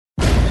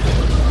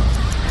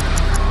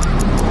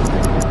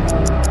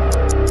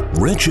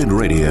Wretched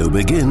Radio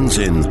begins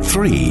in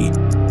 3,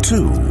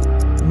 2,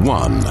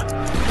 1.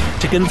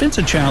 To convince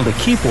a child to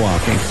keep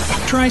walking,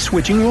 try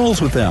switching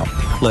roles with them.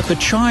 Let the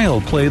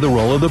child play the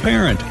role of the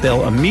parent.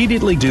 They'll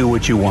immediately do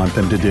what you want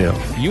them to do.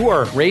 You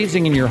are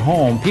raising in your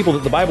home people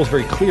that the Bible is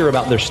very clear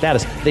about their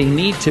status. They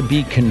need to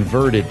be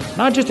converted,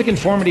 not just a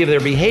conformity of their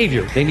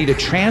behavior. They need a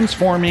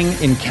transforming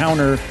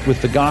encounter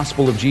with the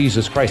gospel of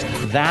Jesus Christ.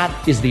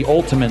 That is the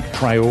ultimate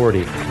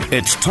priority.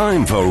 It's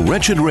time for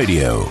Wretched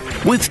Radio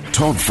with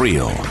Todd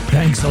Friel.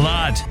 Thanks a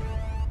lot,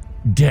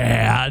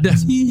 Dad.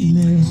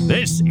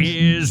 This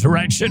is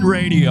Wretched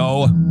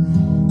Radio.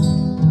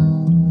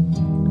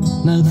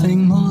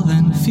 Nothing more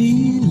than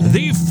feeling.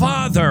 The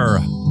father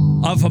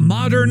of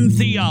modern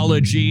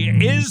theology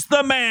is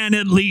the man,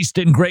 at least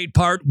in great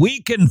part,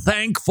 we can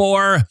thank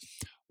for,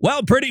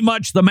 well, pretty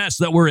much the mess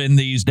that we're in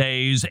these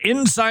days,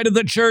 inside of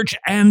the church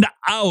and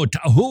out.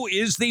 Who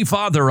is the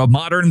father of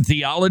modern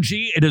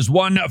theology? It is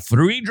one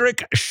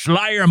Friedrich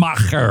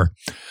Schleiermacher.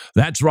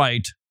 That's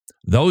right.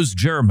 Those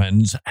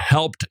Germans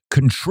helped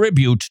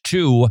contribute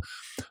to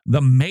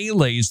the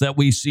melees that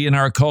we see in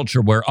our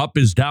culture, where up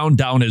is down,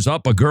 down is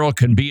up, a girl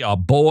can be a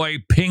boy,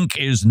 pink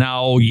is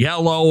now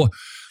yellow.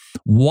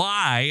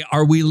 Why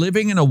are we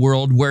living in a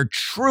world where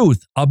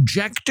truth,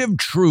 objective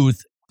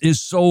truth,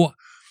 is so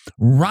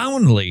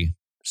roundly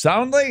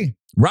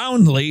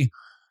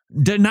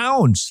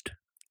denounced?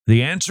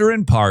 The answer,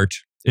 in part,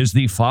 is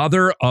the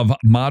father of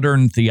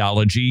modern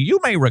theology. You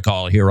may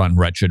recall here on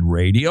Wretched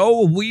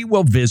Radio, we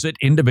will visit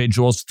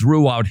individuals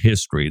throughout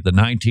history, the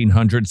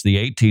 1900s, the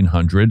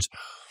 1800s,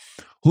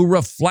 who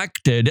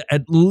reflected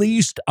at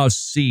least a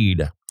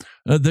seed,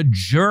 the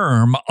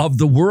germ of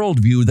the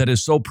worldview that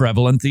is so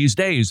prevalent these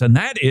days, and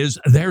that is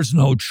there's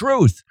no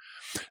truth.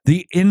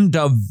 The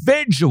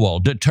individual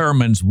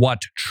determines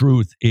what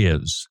truth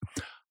is.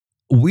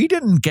 We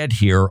didn't get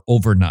here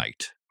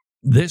overnight.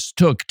 This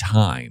took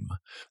time.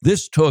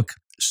 This took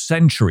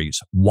centuries.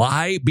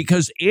 Why?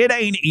 Because it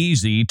ain't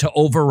easy to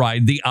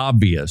override the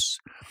obvious.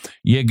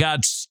 You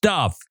got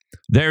stuff.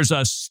 There's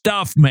a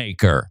stuff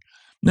maker.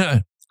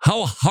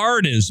 How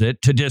hard is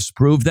it to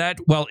disprove that?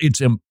 Well,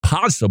 it's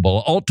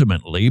impossible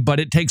ultimately, but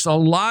it takes a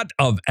lot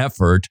of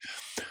effort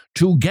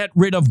to get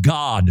rid of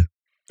God.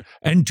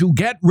 And to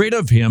get rid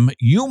of him,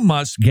 you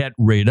must get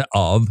rid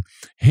of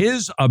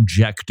his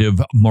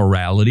objective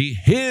morality,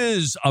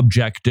 his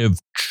objective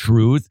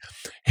truth,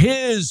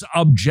 his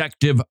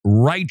objective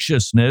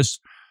righteousness,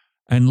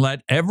 and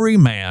let every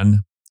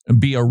man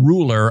be a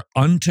ruler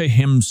unto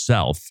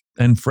himself.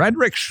 And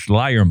Friedrich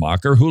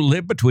Schleiermacher, who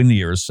lived between the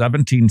years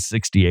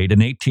 1768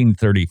 and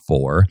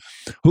 1834,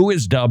 who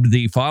is dubbed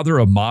the father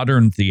of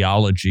modern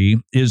theology,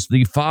 is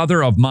the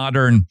father of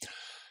modern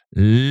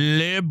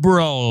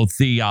liberal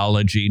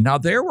theology. Now,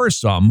 there were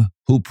some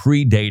who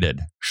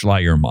predated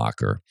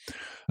Schleiermacher.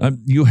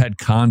 You had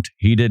Kant,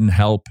 he didn't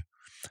help.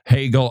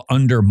 Hegel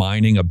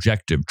undermining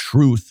objective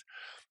truth.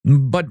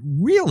 But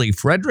really,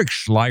 Friedrich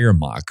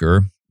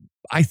Schleiermacher,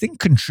 I think,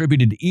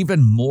 contributed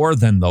even more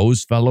than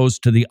those fellows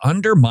to the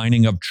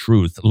undermining of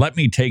truth. Let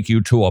me take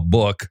you to a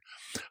book,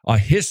 A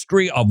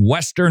History of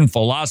Western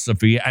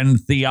Philosophy and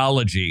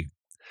Theology.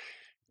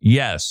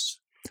 Yes,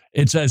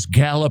 it's as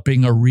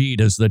galloping a reed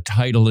as the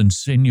title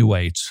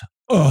insinuates.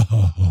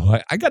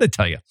 I got to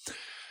tell you,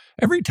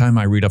 every time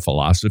I read a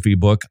philosophy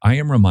book, I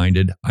am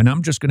reminded, and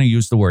I'm just going to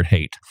use the word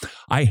hate.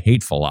 I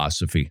hate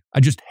philosophy. I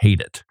just hate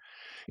it.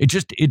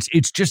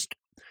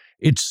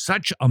 It's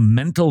such a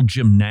mental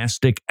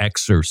gymnastic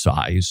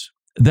exercise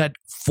that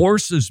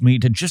forces me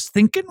to just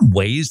think in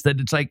ways that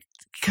it's like,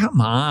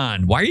 come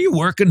on, why are you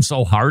working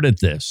so hard at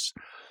this?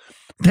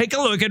 Take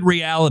a look at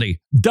reality.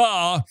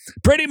 Duh,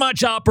 pretty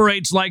much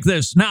operates like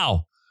this.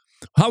 Now,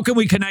 how can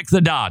we connect the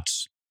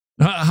dots?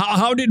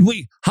 How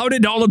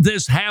did all of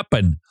this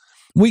happen?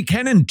 We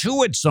can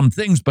intuit some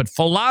things, but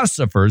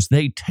philosophers,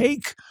 they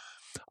take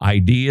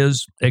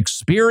ideas,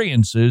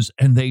 experiences,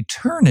 and they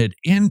turn it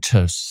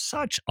into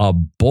such a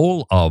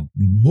bowl of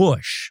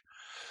mush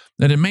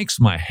that it makes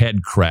my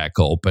head crack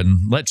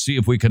open. Let's see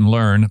if we can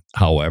learn,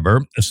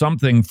 however,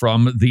 something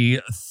from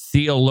the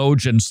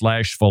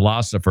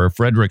theologian/philosopher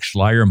Friedrich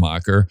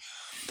Schleiermacher,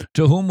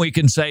 to whom we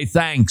can say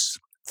thanks.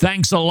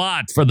 Thanks a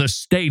lot for the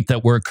state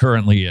that we're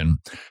currently in.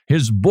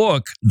 His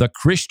book, The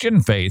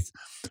Christian Faith,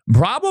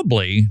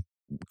 probably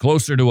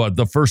closer to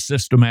the first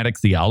systematic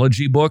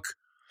theology book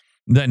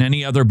than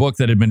any other book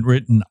that had been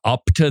written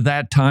up to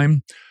that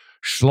time.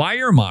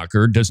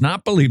 Schleiermacher does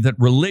not believe that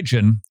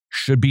religion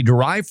should be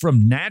derived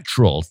from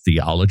natural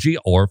theology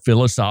or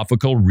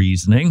philosophical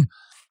reasoning,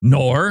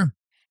 nor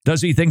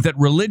does he think that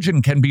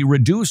religion can be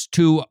reduced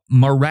to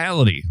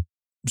morality.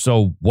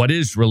 So what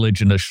is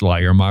religion to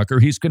Schleiermacher?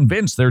 He's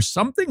convinced there's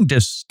something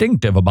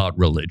distinctive about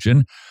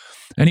religion,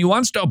 and he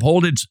wants to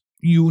uphold its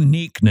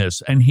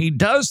uniqueness, and he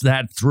does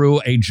that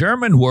through a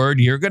German word.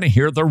 You're going to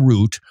hear the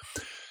root,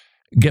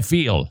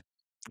 Gefühl.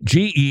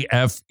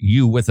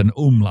 G-E-F-U with an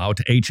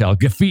umlaut, H-L,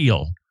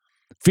 Gefühl,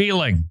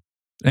 feeling.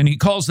 And he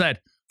calls that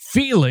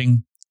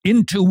feeling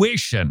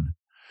intuition.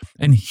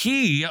 And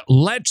he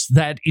lets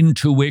that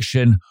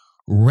intuition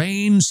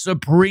reign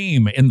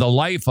supreme in the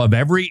life of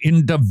every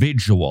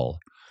individual,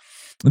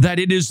 that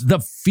it is the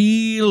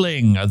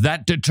feeling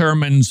that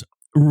determines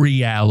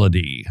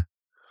reality.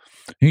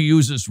 He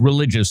uses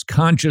religious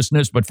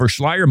consciousness, but for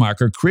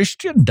Schleiermacher,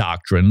 Christian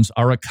doctrines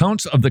are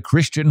accounts of the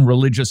Christian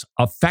religious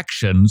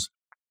affections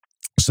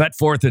set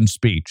forth in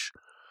speech.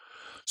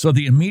 So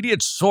the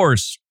immediate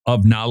source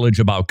of knowledge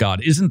about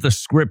God isn't the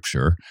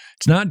scripture,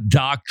 it's not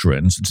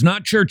doctrines, it's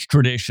not church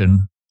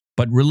tradition,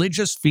 but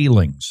religious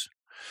feelings.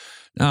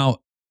 Now,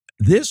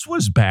 this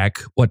was back,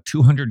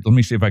 200, let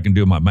me see if I can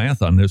do my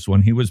math on this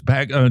one. He was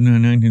back in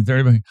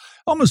 1930,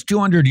 almost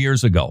 200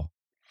 years ago.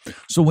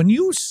 So when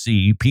you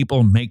see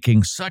people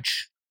making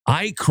such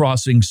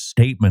eye-crossing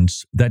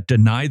statements that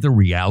deny the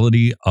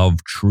reality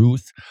of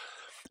truth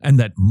and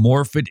that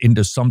morph it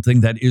into something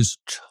that is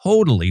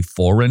totally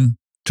foreign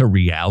to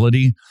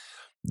reality,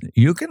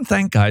 you can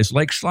thank guys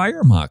like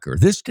Schleiermacher.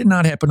 This did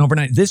not happen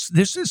overnight. This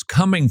is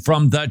coming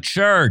from the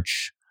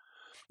church.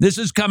 This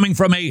is coming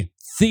from a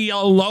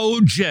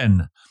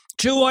theologian.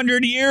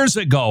 200 years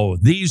ago,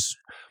 these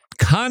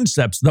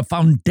concepts, the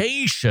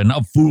foundation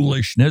of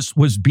foolishness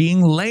was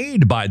being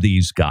laid by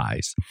these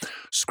guys.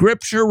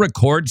 Scripture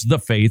records the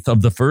faith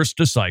of the first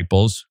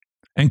disciples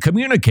and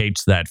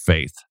communicates that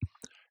faith,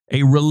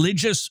 a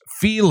religious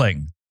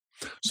feeling.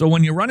 So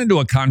when you run into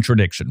a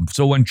contradiction,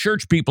 so when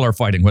church people are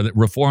fighting, whether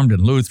Reformed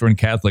and Lutheran,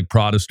 Catholic,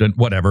 Protestant,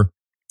 whatever,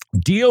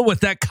 deal with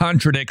that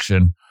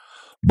contradiction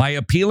by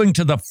appealing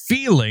to the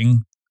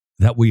feeling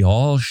that we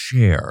all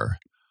share.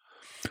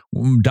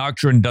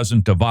 Doctrine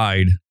doesn't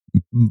divide.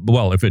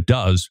 Well, if it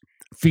does,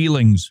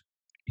 feelings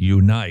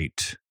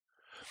unite.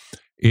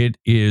 It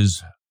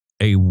is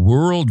a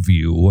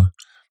worldview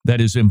that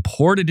is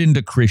imported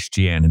into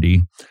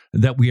Christianity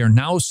that we are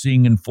now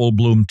seeing in full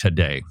bloom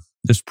today.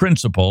 This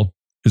principle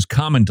is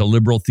common to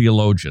liberal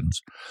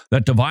theologians,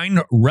 that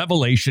divine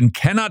revelation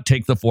cannot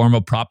take the form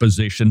of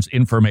propositions,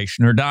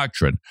 information, or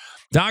doctrine.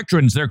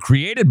 Doctrines, they're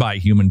created by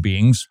human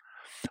beings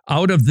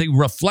out of the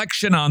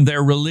reflection on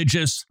their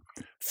religious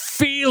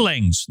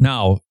feelings.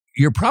 Now,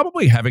 you're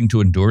probably having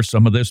to endure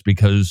some of this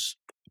because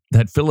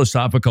that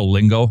philosophical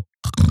lingo,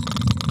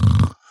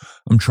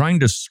 I'm trying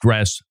to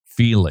stress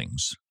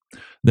feelings,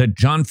 that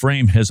John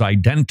Frame has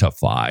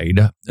identified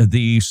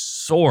the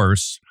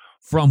source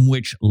from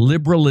which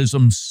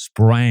liberalism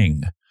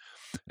sprang,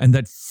 and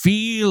that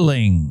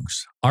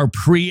feelings are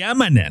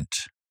preeminent.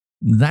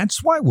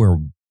 That's why we're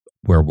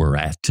where we're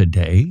at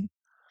today.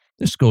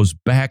 This goes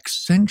back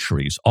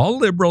centuries. All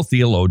liberal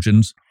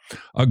theologians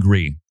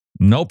agree,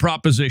 no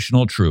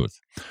propositional truth,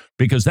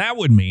 because that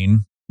would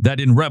mean that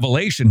in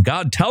Revelation,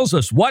 God tells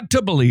us what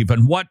to believe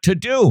and what to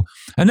do.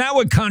 And that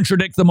would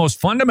contradict the most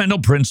fundamental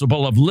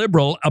principle of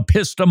liberal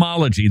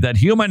epistemology, that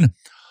human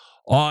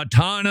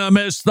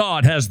autonomous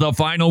thought has the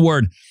final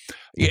word.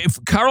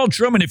 If Carl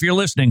Truman, if you're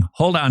listening,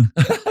 hold on.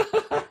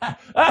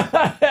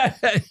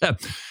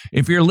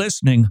 If you're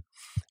listening,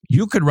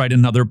 you could write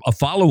a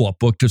follow-up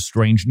book to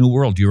Strange New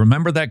World. Do you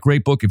remember that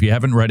great book? If you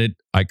haven't read it,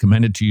 I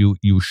commend it to you.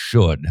 You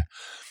should.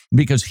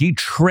 Because he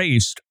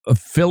traced a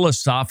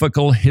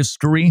philosophical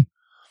history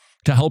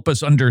to help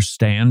us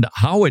understand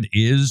how it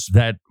is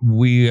that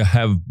we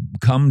have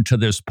come to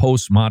this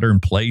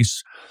postmodern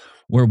place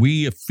where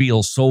we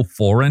feel so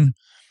foreign.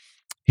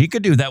 He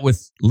could do that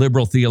with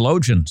liberal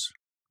theologians.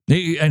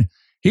 He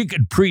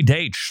could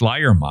predate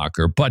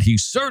Schleiermacher, but he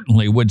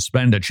certainly would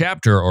spend a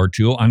chapter or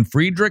two on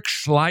Friedrich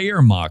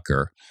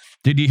Schleiermacher.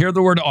 Did you hear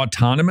the word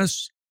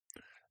autonomous?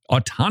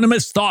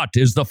 Autonomous thought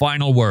is the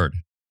final word.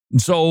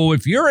 So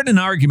if you're in an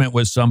argument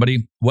with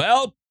somebody,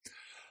 well,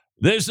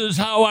 this is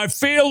how I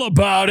feel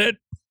about it,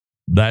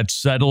 that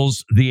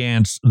settles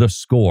the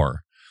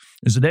score.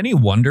 Is it any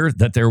wonder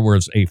that there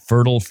was a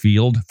fertile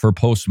field for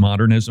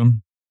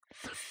postmodernism?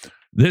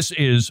 This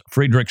is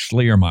Friedrich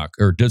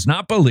Schleiermacher, does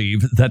not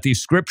believe that the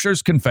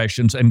scriptures,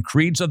 confessions, and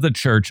creeds of the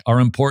church are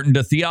important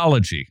to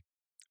theology.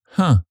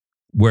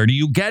 Where do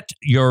you get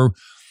your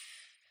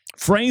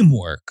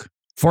framework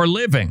for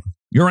living,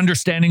 your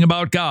understanding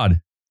about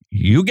God?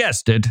 You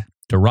guessed it,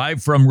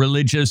 derived from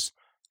religious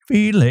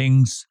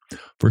feelings.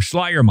 For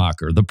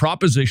Schleiermacher, the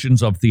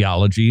propositions of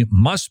theology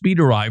must be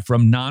derived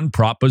from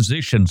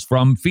non-propositions,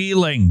 from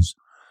feelings.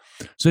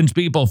 Since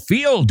people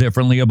feel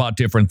differently about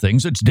different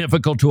things, it's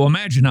difficult to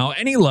imagine how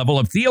any level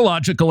of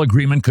theological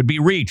agreement could be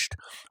reached,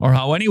 or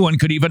how anyone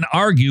could even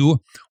argue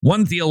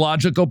one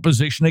theological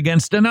position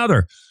against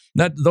another.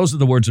 Those are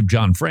the words of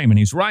John Frame, and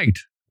he's right,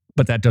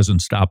 but that doesn't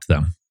stop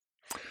them.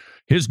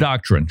 His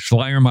doctrine,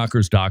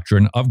 Schleiermacher's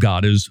doctrine of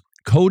God, is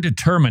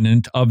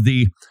co-determinant of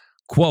the,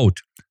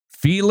 quote,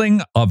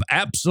 feeling of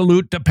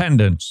absolute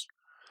dependence.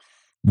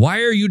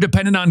 Why are you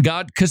dependent on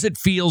God? Because it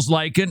feels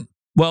like it.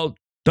 Well,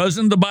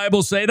 doesn't the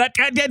Bible say that?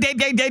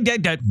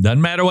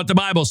 Doesn't matter what the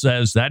Bible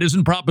says. That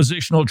isn't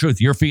propositional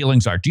truth. Your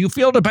feelings are. Do you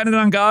feel dependent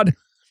on God?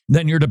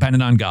 Then you're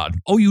dependent on God.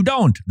 Oh, you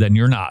don't? Then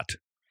you're not.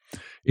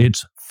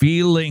 It's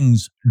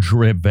feelings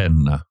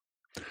driven.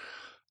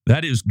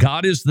 That is,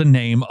 God is the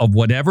name of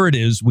whatever it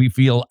is we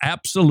feel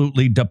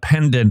absolutely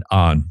dependent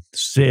on.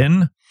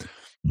 Sin,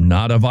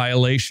 not a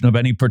violation of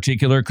any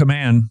particular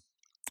command.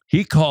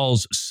 He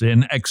calls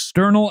sin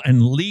external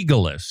and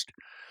legalist.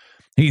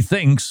 He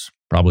thinks,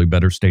 probably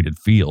better stated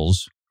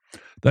feels,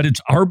 that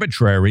it's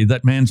arbitrary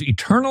that man's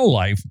eternal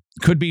life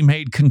could be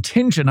made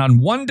contingent on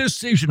one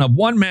decision of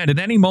one man at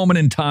any moment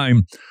in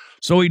time.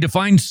 So he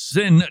defines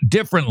sin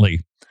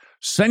differently.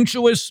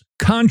 Sensuous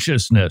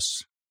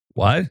consciousness.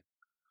 What?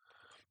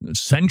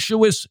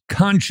 Sensuous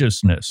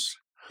consciousness.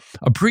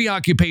 A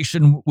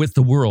preoccupation with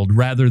the world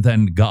rather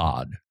than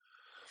God.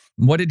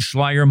 What did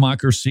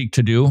Schleiermacher seek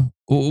to do?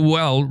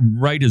 Well,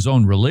 write his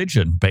own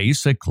religion,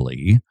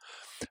 basically.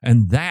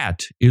 And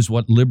that is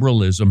what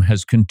liberalism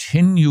has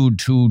continued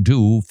to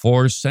do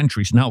for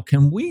centuries. Now,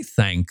 can we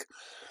thank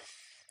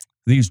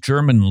these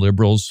German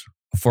liberals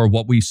for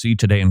what we see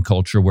today in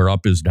culture where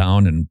up is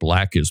down and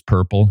black is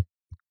purple?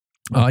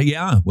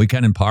 Yeah, we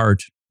can in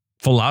part.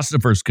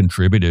 Philosophers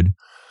contributed.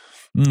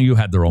 You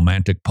had the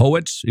Romantic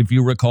poets, if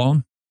you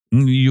recall.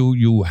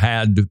 You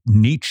had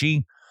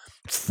Nietzsche,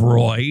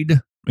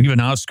 Freud,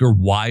 even Oscar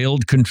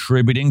Wilde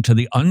contributing to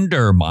the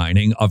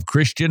undermining of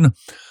Christian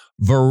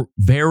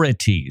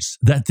verities,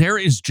 that there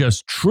is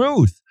just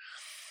truth,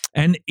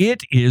 and it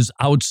is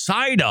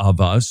outside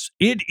of us.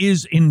 It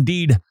is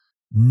indeed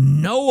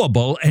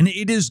knowable, and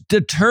it is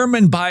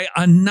determined by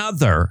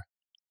another.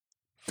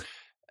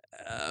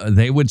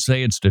 They would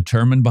say it's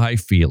determined by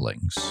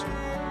feelings.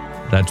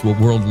 That's what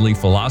worldly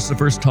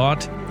philosophers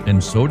taught,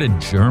 and so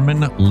did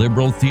German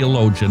liberal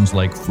theologians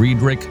like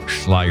Friedrich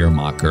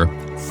Schleiermacher.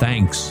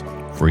 Thanks,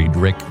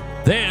 Friedrich.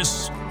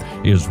 This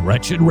is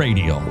Wretched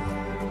Radio.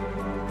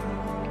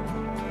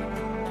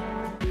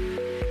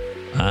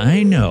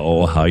 I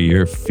know how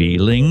you're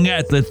feeling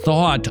at the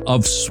thought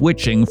of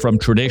switching from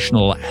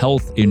traditional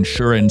health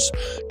insurance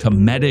to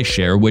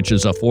Medishare, which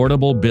is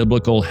affordable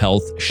biblical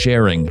health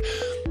sharing.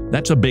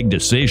 That's a big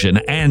decision,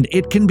 and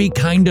it can be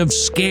kind of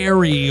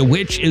scary,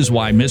 which is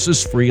why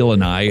Mrs. Friel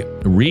and I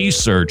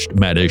researched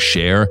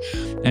Medishare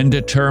and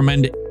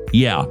determined,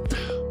 yeah,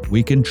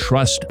 we can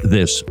trust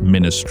this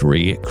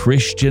ministry.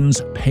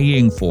 Christians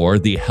paying for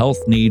the health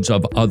needs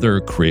of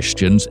other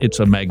Christians. It's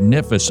a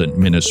magnificent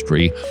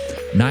ministry.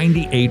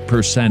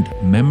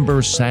 98%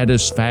 member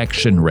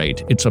satisfaction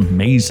rate. It's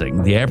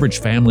amazing. The average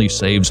family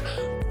saves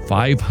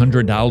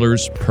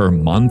 $500 per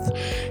month.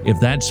 If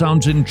that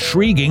sounds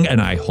intriguing,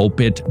 and I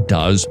hope it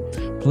does,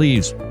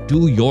 please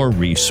do your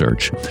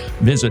research.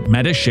 Visit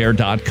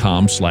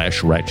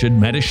Medishare.com/wretched,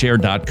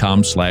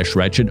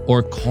 Medishare.com/wretched,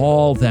 or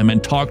call them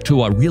and talk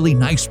to a really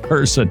nice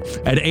person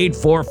at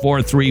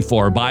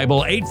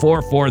 844-34-BIBLE,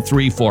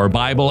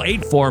 844-34-BIBLE,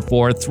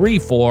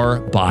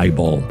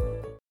 844-34-BIBLE.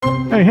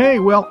 Hey,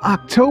 well,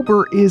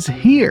 October is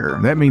here.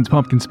 That means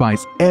pumpkin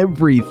spice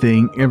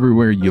everything,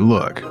 everywhere you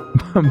look.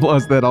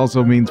 Plus, that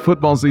also means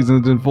football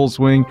season is in full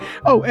swing.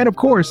 Oh, and of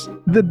course,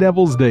 the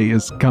Devil's Day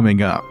is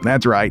coming up.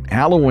 That's right,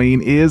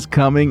 Halloween is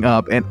coming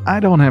up, and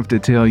I don't have to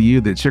tell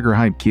you that Sugar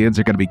Hype kids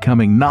are going to be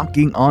coming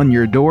knocking on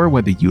your door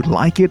whether you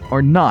like it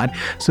or not,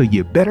 so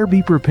you better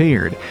be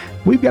prepared.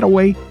 We've got a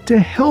way to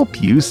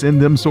help you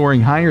send them soaring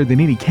higher than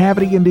any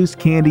cavity-induced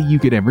candy you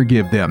could ever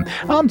give them.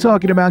 I'm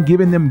talking about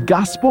giving them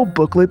gospel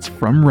booklets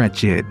from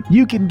Wretched.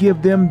 You can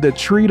give them the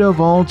treat of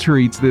all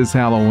treats this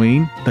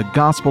Halloween, the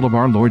gospel of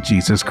our Lord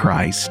Jesus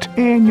Christ.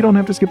 And you don't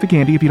have to skip the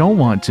candy if you don't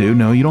want to.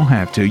 No, you don't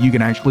have to. You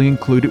can actually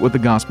include it with the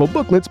gospel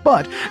booklets,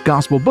 but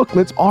gospel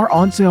booklets are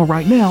on sale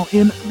right now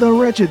in the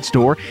Wretched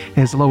store,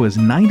 as low as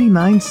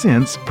 99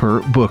 cents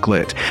per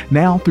booklet,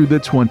 now through the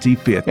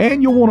 25th.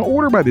 And you'll want to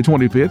order by the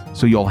 25th,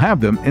 so you'll have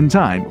them in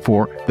time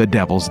for the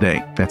Devil's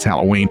Day. That's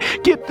Halloween.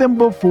 Get them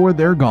before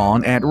they're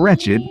gone at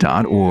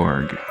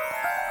wretched.org.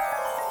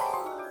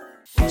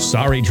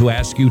 Sorry to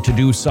ask you to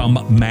do some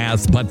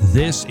math, but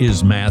this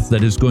is math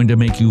that is going to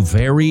make you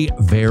very,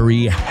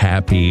 very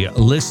happy.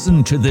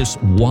 Listen to this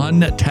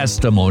one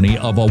testimony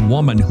of a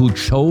woman who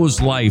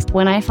chose life.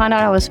 When I found out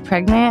I was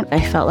pregnant,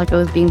 I felt like I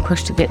was being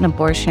pushed to get an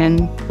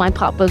abortion. My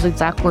papa's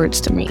exact words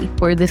to me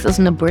were, "This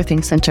isn't a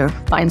birthing center.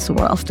 Find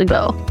somewhere else to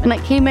go." And I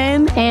came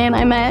in and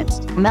I met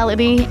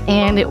Melody,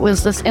 and it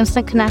was this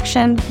instant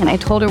connection, and I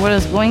told her what I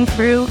was going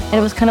through, and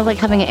it was kind of like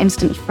having an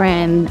instant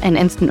friend, an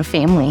instant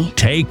family.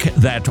 Take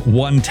that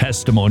one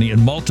testimony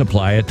and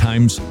multiply it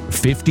times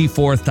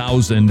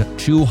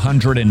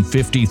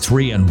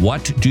 54,253, and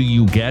what do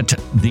you get?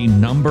 The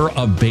number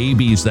of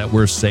babies that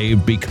were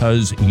saved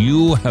because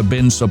you have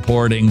been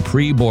supporting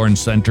preborn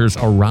centers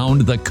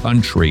around the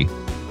country.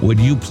 Would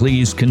you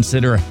please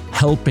consider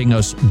helping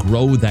us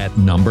grow that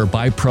number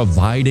by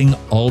providing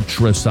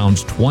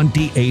ultrasounds?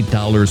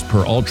 $28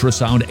 per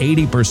ultrasound,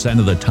 80%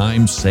 of the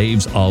time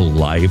saves a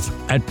life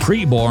at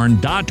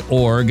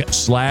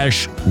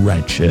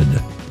preborn.org/wretched.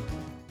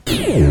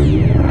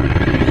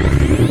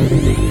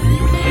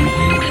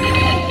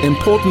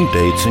 Important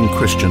dates in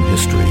Christian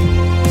history.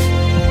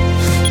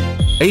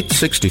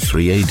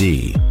 863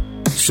 AD.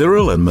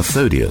 Cyril and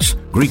Methodius,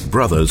 Greek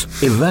brothers,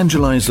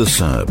 evangelize the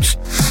Serbs.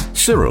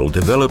 Cyril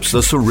develops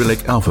the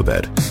Cyrillic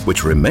alphabet,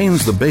 which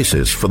remains the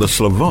basis for the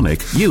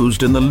Slavonic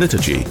used in the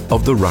liturgy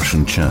of the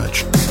Russian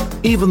Church.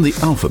 Even the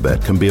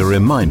alphabet can be a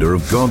reminder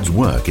of God's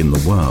work in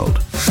the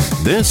world.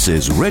 This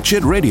is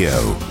Wretched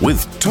Radio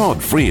with Todd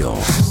Friel.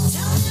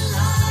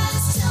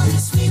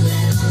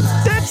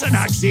 That's an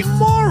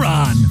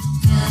oxymoron.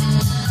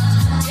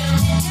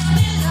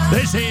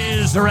 This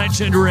is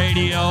Wretched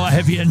Radio.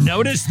 Have you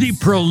noticed the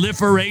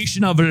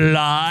proliferation of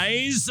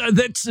lies?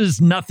 This is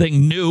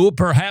nothing new.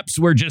 Perhaps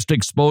we're just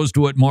exposed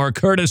to it more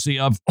courtesy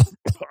of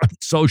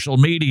social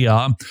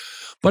media.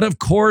 But of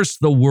course,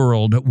 the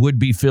world would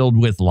be filled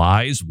with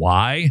lies.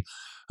 Why?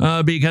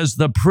 Because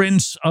the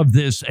prince of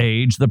this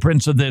age, the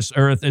prince of this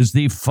earth, is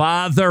the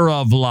father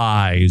of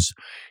lies.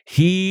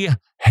 He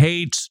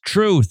hates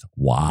truth.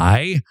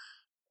 Why?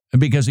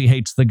 Because he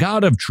hates the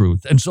God of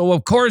truth. And so,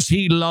 of course,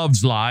 he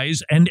loves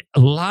lies, and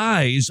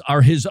lies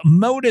are his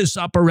modus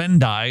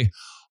operandi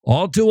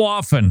all too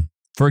often,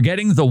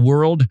 forgetting the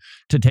world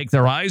to take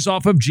their eyes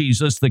off of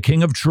Jesus, the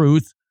King of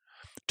truth,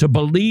 to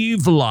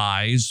believe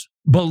lies,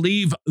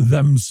 believe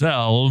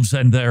themselves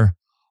and their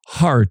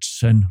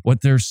hearts and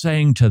what they're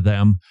saying to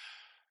them,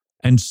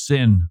 and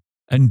sin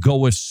and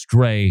go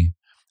astray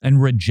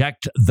and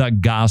reject the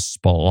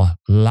gospel.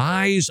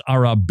 Lies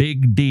are a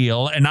big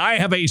deal, and I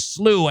have a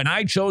slew, and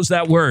I chose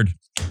that word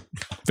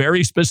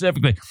very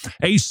specifically,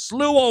 a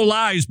slew of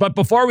lies. But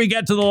before we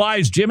get to the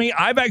lies, Jimmy,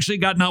 I've actually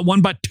got not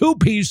one but two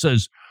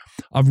pieces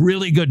of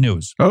really good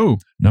news. Oh.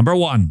 Number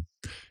one,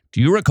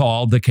 do you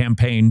recall the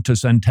campaign to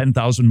send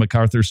 10,000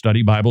 MacArthur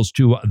Study Bibles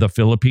to the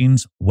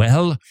Philippines?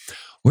 Well,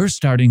 we're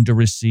starting to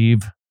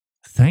receive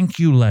thank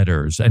you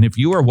letters. And if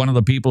you are one of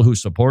the people who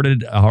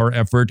supported our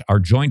effort, our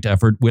joint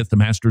effort with the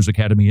Masters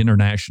Academy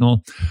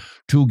International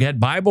to get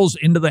Bibles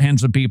into the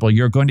hands of people,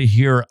 you're going to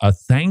hear a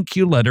thank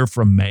you letter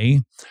from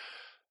May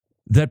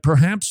that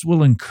perhaps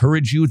will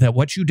encourage you that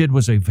what you did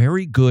was a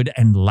very good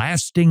and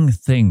lasting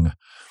thing.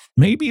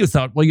 Maybe you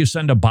thought, well, you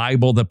send a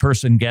Bible, the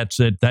person gets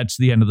it, that's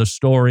the end of the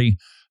story.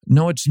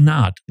 No, it's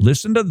not.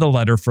 Listen to the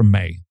letter from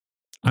May.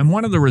 I'm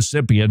one of the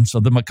recipients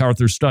of the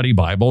MacArthur Study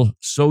Bible,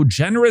 so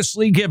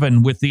generously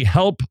given with the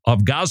help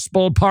of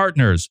gospel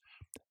partners.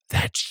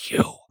 That's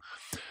you.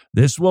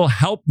 This will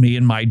help me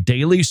in my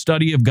daily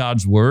study of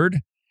God's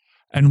Word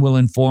and will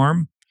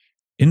inform,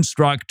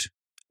 instruct,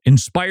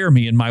 inspire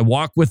me in my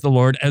walk with the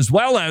Lord, as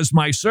well as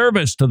my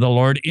service to the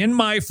Lord in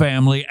my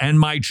family and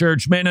my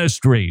church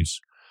ministries.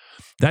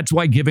 That's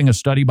why giving a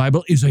study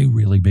Bible is a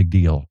really big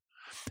deal.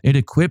 It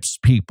equips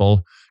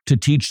people to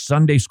teach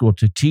Sunday school,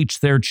 to teach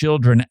their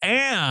children,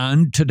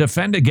 and to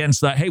defend against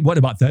that, hey, what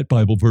about that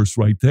Bible verse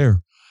right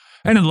there?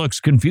 And it looks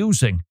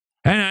confusing.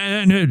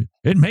 And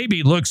it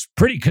maybe looks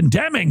pretty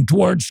condemning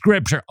towards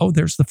Scripture. Oh,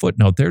 there's the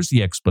footnote. There's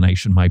the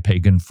explanation, my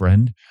pagan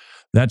friend.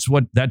 That's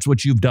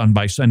what you've done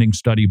by sending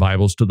study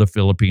Bibles to the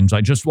Philippines.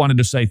 I just wanted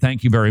to say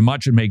thank you very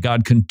much, and may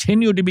God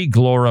continue to be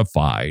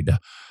glorified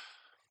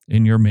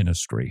in your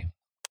ministry.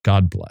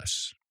 God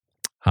bless.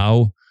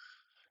 How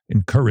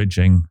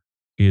encouraging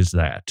is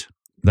that?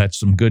 That's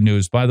some good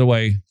news. By the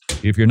way,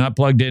 if you're not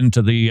plugged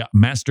into the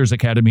Masters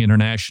Academy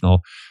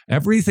International,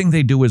 everything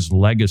they do is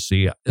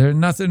legacy. There's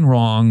nothing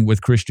wrong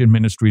with Christian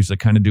ministries that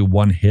kind of do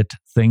one-hit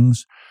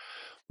things,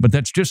 but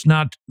that's just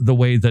not the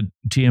way that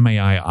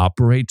TMAI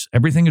operates.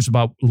 Everything is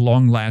about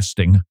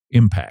long-lasting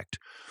impact.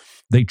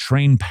 They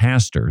train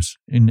pastors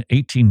in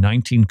 18,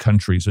 19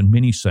 countries and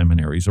mini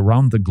seminaries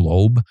around the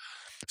globe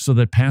so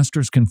that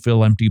pastors can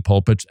fill empty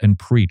pulpits and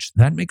preach.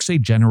 That makes a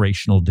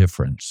generational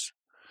difference.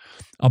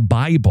 A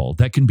Bible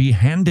that can be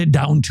handed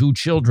down to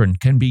children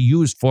can be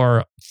used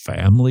for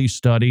family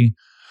study,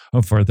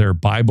 for their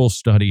Bible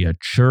study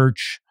at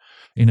church,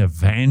 in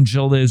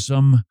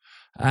evangelism.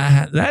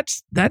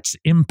 That's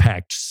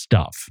impact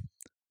stuff.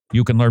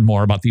 You can learn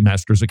more about the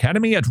Masters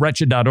Academy at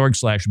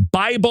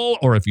wretched.org/Bible,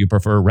 or if you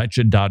prefer,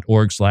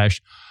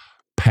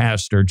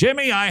 wretched.org/pastor.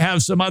 Jimmy, I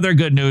have some other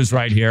good news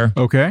right here.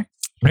 Okay.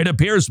 It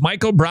appears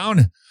Michael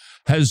Brown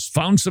has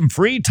found some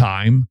free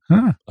time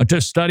to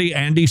study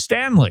Andy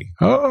Stanley,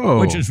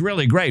 which is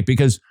really great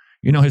because,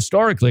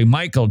 historically,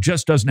 Michael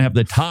just doesn't have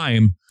the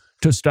time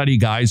to study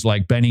guys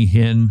like Benny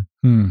Hinn,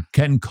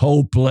 Ken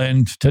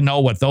Copeland, to know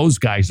what those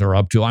guys are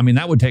up to. I mean,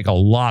 that would take a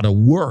lot of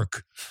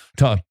work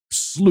to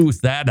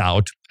sleuth that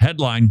out.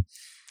 Headline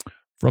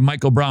from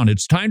Michael Brown: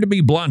 "It's time to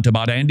be blunt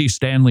about Andy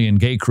Stanley and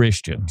gay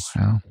Christians."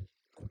 Wow.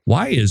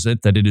 Why is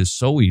it that it is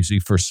so easy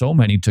for so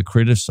many to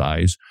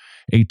criticize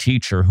a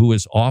teacher who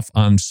is off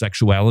on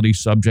sexuality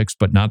subjects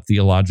but not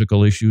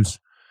theological issues?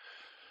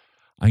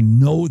 I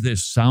know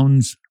this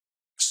sounds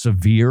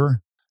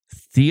severe.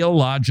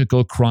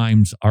 Theological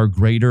crimes are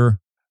greater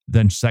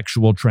than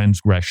sexual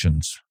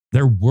transgressions.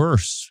 They're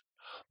worse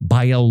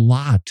by a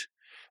lot.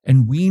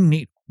 And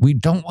we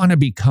don't want to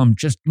become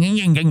just oh, it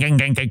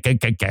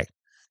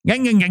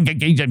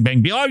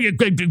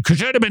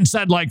should have been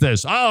said like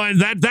this. Oh,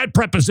 that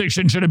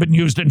preposition should have been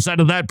used instead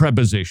of that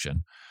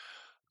preposition.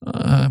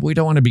 We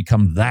don't want to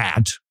become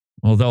that,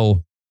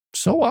 although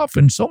so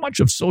often, so much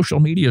of social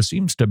media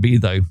seems to be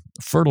the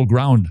fertile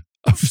ground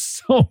of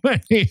so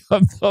many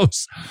of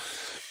those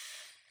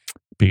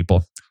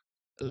people.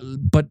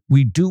 But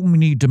we do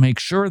need to make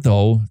sure,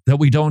 though, that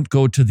we don't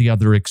go to the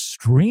other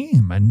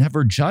extreme and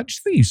never judge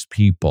these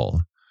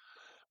people.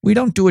 We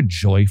don't do it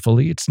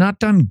joyfully. It's not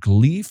done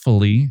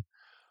gleefully.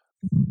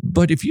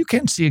 But if you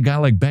can't see a guy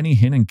like Benny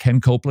Hinn and Ken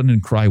Copeland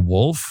and cry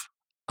wolf,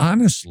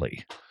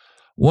 honestly,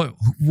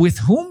 with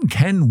whom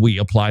can we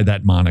apply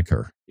that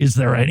moniker? Is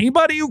there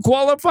anybody who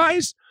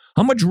qualifies?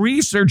 How much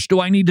research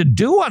do I need to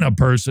do on a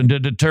person to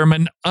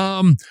determine,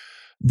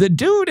 the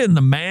dude in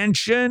the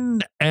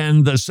mansion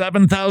and the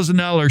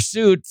 $7,000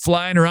 suit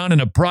flying around in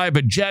a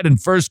private jet in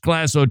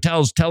first-class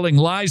hotels telling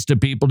lies to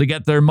people to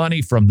get their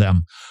money from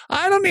them?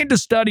 I don't need to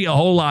study a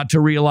whole lot to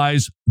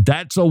realize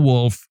that's a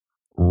wolf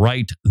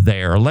right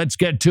there. Let's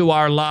get to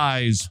our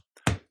lies.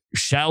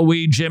 Shall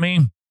we,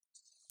 Jimmy?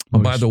 Oh,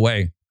 by the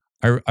way,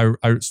 I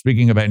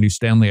speaking of Andy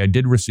Stanley, I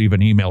did receive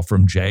an email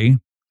from Jay.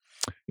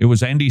 It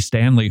was Andy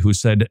Stanley who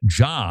said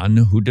John,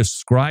 who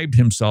described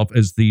himself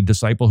as the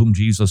disciple whom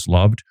Jesus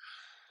loved,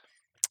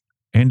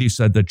 Andy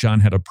said that John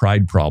had a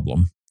pride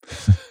problem.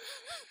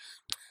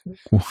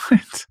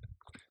 What?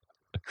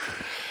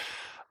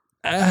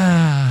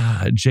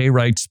 Jay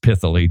writes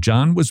pithily,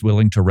 John was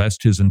willing to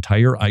rest his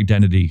entire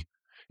identity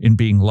in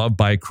being loved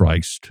by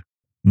Christ.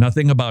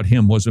 Nothing about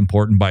him was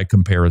important by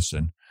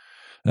comparison.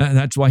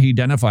 That's why he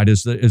identified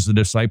as the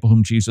disciple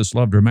whom Jesus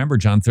loved. Remember,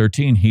 John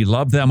 13, he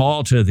loved them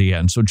all to the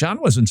end. So John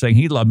wasn't saying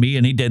he loved me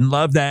and he didn't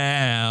love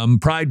them.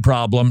 Pride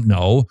problem.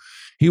 No,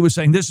 he was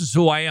saying, this is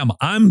who I am.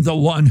 I'm the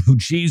one who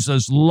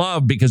Jesus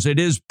loved because it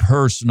is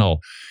personal.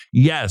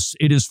 Yes,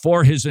 it is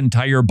for his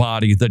entire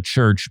body, the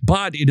church,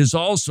 but it is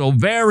also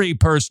very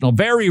personal,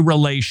 very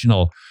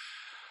relational.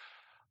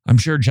 I'm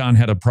sure John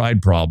had a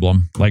pride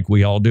problem like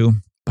we all do.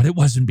 But it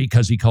wasn't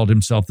because he called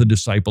himself the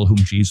disciple whom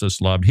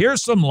Jesus loved.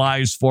 Here's some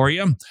lies for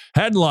you.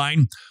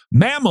 Headline,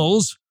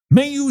 mammals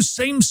may use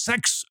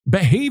same-sex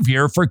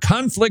behavior for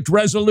conflict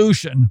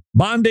resolution,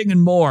 bonding,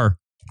 and more.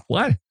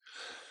 What?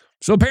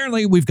 So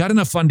apparently we've got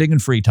enough funding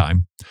and free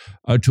time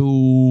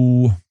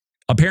to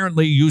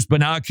apparently use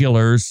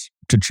binoculars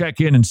to check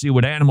in and see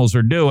what animals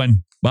are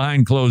doing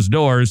behind closed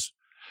doors.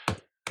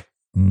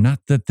 Not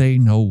that they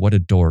know what a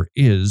door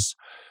is.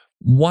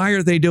 Why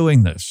are they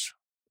doing this?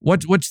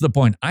 What's the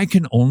point? I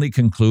can only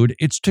conclude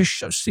it's to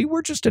see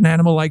we're just an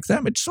animal like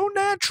them. It's so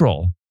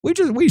natural.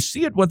 We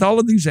see it with all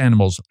of these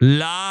animals.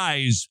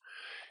 Lies.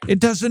 It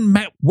doesn't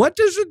matter. What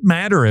does it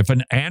matter if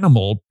an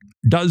animal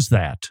does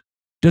that?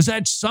 Does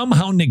that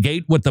somehow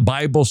negate what the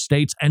Bible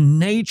states and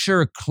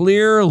nature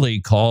clearly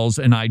calls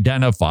and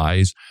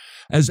identifies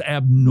as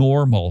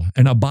abnormal,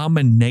 an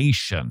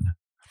abomination?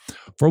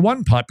 For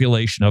one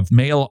population of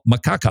male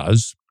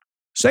macacas,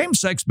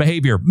 same-sex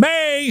behavior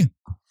may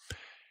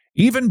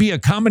even be a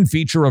common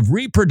feature of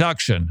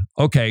reproduction.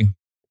 Okay,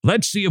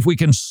 let's see if we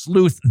can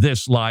sleuth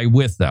this lie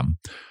with them.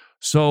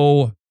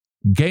 So,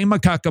 gay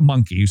macaca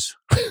monkeys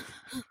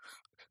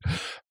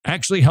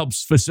actually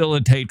helps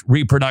facilitate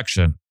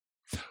reproduction.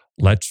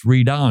 Let's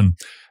read on.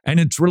 And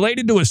it's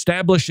related to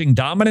establishing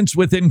dominance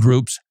within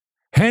groups,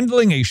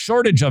 handling a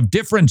shortage of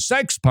different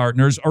sex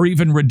partners, or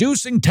even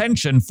reducing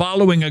tension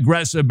following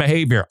aggressive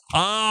behavior.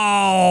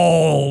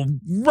 Oh,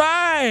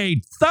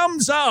 right.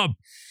 Thumbs up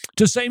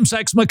to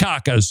same-sex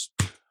macacas.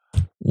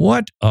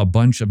 What a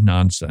bunch of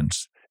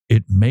nonsense.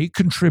 It may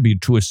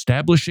contribute to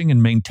establishing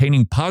and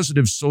maintaining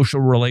positive social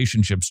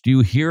relationships. Do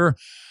you hear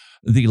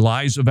the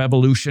lies of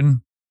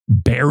evolution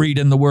buried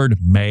in the word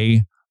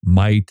may,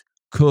 might,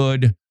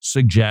 could,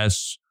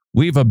 suggests?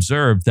 We've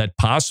observed that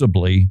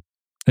possibly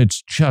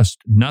it's just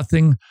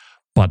nothing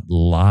but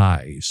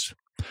lies.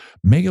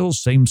 Male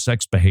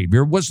same-sex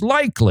behavior was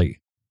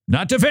likely,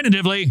 not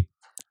definitively,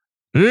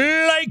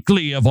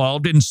 likely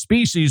evolved in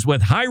species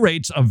with high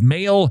rates of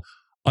male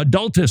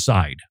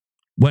adulticide,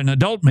 when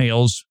adult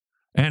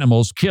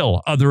animals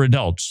kill other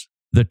adults.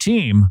 The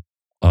team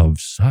of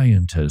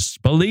scientists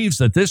believes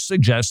that this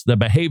suggests the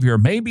behavior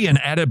may be an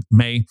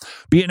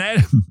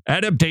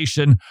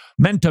adaptation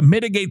meant to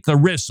mitigate the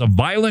risks of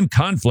violent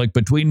conflict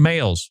between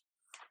males.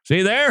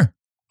 See there?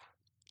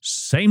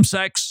 Same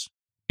sex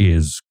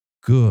is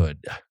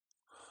good.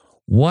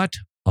 What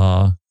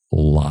a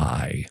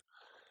lie.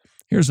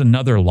 Here's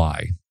another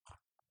lie.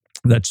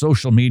 That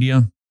social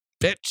media,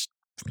 it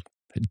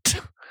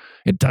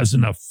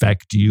doesn't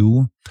affect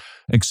you.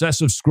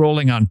 Excessive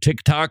scrolling on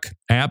TikTok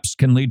apps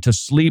can lead to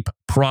sleep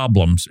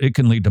problems. It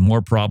can lead to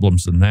more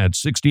problems than that.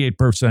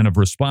 68% of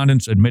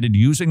respondents admitted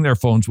using their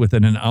phones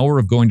within an hour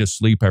of going to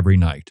sleep every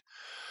night.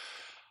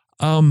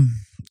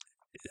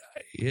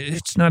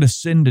 It's not a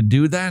sin to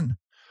do that.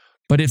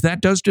 But if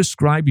that does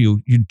describe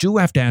you, you do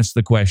have to ask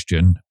the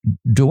question,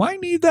 do I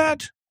need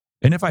that?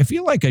 And if I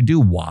feel like I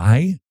do,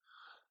 why?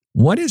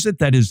 What is it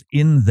that is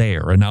in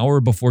there an hour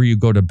before you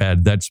go to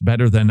bed that's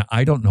better than,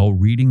 I don't know,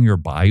 reading your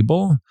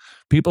Bible?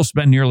 People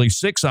spend nearly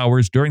 6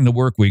 hours during the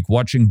work week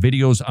watching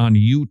videos on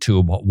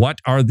YouTube. What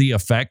are the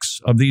effects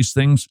of these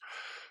things?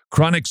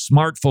 Chronic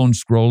smartphone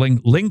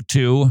scrolling linked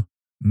to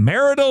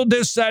marital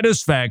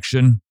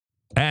dissatisfaction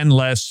and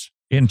less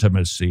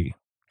intimacy.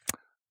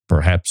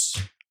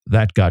 Perhaps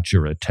that got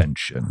your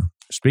attention.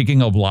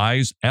 Speaking of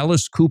lies,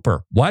 Alice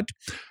Cooper. What?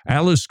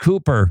 Alice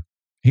Cooper.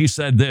 He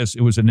said this,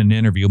 it was in an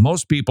interview.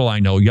 Most people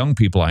I know, young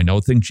people I know,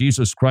 think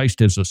Jesus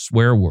Christ is a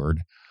swear word.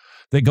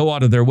 they go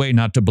out of their way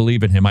not to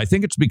believe in him. I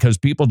think it's because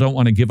people don't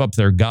want to give up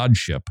their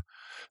godship.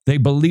 They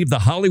believe the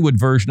Hollywood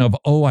version of,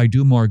 oh, I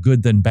do more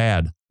good than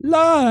bad.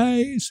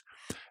 Lies.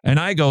 And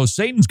I go,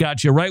 Satan's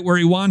got you right where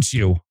he wants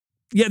you.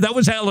 Yeah, that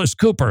was Alice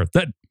Cooper.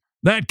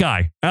 That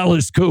guy,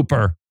 Alice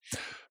Cooper.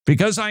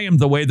 Because I am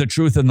the way, the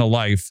truth, and the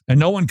life, and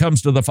no one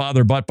comes to the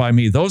Father but by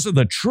me. Those are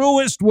the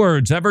truest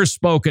words ever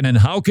spoken, and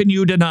how can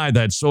you deny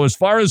that? So as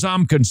far as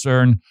I'm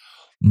concerned,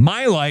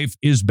 my life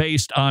is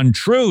based on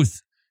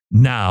truth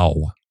now.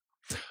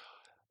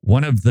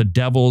 One of the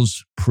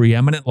devil's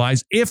preeminent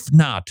lies, if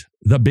not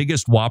the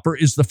biggest whopper,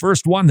 is the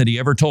first one that he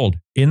ever told.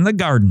 In the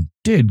garden,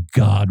 did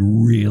God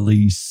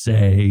really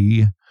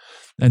say?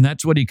 And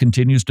that's what he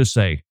continues to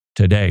say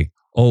today,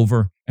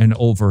 over and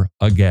over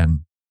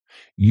again.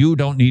 You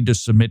don't need to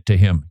submit to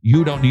him.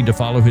 You don't need to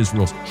follow his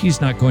rules. He's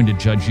not going to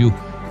judge you.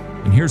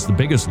 And here's the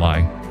biggest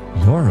lie.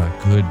 You're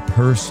a good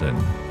person.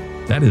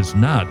 That is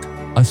not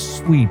a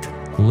sweet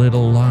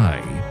little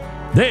lie.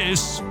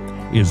 This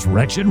is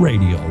Wretched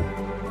Radio.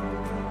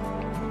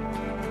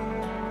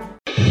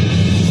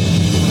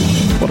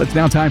 Well, it's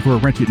now time for a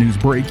Wretched News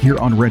break here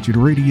on Wretched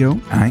Radio.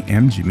 I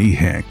am Jimmy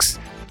Hicks.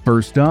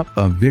 First up,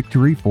 a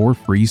victory for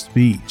free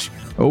speech.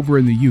 Over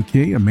in the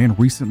UK, a man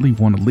recently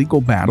won a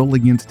legal battle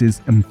against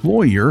his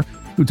employer,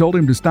 who told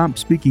him to stop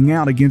speaking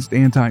out against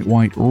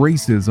anti-white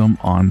racism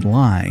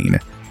online.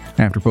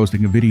 After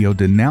posting a video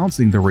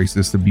denouncing the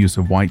racist abuse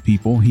of white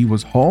people, he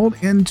was hauled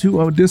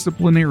into a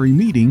disciplinary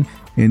meeting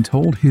and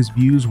told his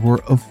views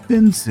were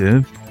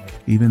offensive,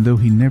 even though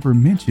he never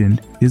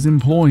mentioned his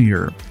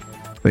employer.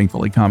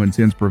 Thankfully, common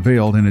sense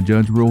prevailed and a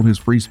judge ruled his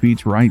free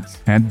speech rights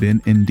had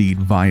been indeed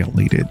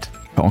violated.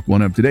 Talk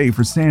one up today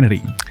for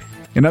sanity.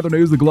 In other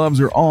news, the gloves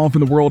are off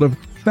in the world of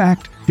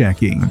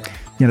fact-checking.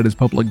 Canada's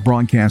public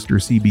broadcaster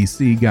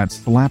CBC got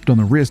slapped on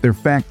the wrist. Their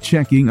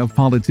fact-checking of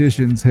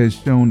politicians has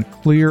shown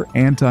clear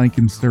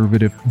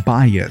anti-conservative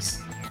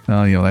bias.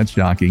 Oh, that's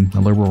shocking. A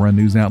liberal-run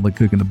news outlet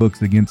cooking the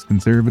books against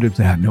conservatives.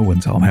 No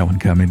one saw that one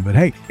coming, but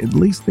hey, at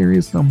least there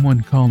is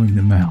someone calling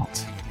them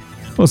out.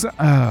 Well,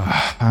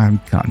 I'm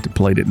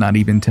contemplated not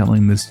even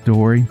telling this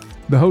story.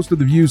 The host of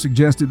The View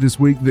suggested this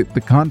week that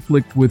the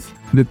conflict within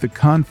the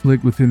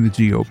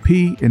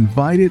GOP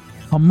invited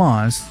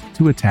Hamas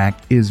to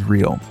attack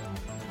Israel.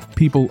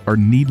 People are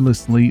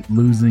needlessly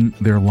losing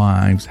their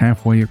lives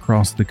halfway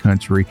across the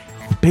country.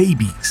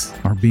 Babies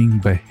are being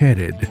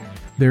beheaded.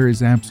 There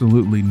is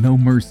absolutely no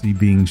mercy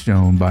being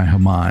shown by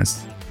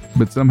Hamas.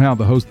 But somehow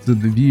the hosts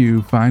of The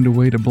View find a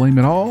way to blame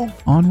it all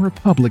on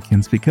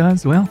Republicans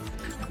because, well,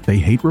 they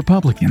hate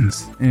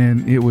Republicans,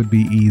 and it would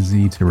be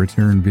easy to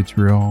return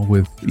vitriol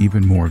with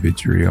even more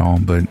vitriol,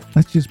 but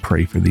let's just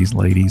pray for these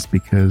ladies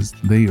because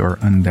they are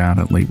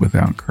undoubtedly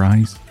without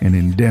Christ and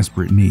in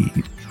desperate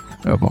need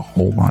of a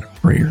whole lot of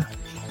prayer.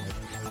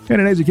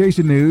 And in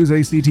education news,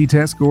 ACT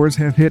test scores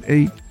have hit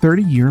a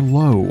 30-year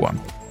low.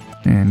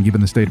 And given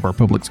the state of our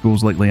public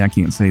schools lately, I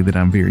can't say that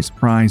I'm very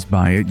surprised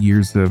by it.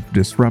 Years of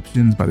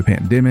disruptions by the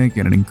pandemic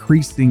and an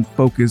increasing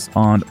focus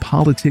on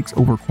politics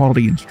over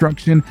quality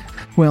instruction,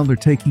 well, they're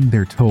taking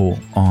their toll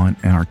on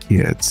our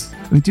kids.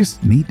 We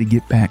just need to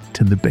get back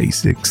to the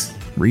basics.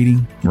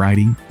 Reading,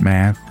 writing,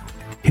 math,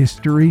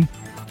 history,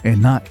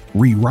 and not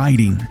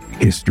rewriting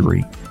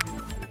history.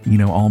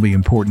 All the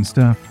important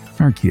stuff.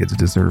 Our kids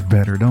deserve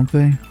better, don't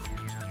they?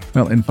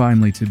 Well, and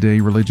finally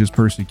today, religious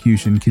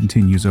persecution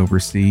continues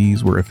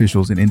overseas, where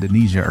officials in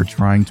Indonesia are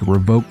trying to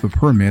revoke the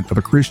permit of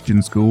a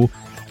Christian school,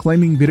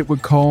 claiming that it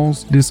would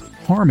cause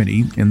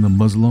disharmony in the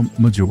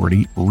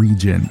Muslim-majority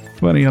region.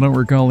 Funny, I don't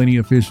recall any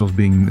officials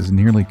being as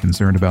nearly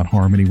concerned about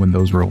harmony when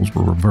those roles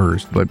were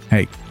reversed, but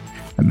hey,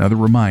 another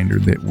reminder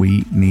that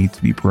we need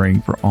to be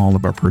praying for all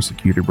of our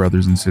persecuted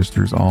brothers and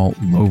sisters all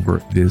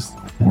over this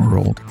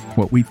world.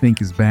 What we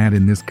think is bad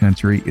in this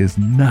country is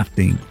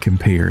nothing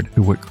compared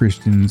to what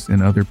Christians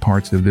in other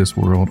parts of this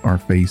world are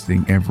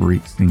facing every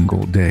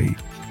single day.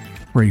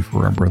 Pray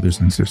for our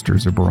brothers and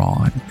sisters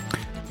abroad.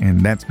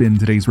 And that's been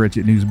today's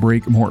Wretched News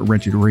Break. More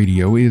Wretched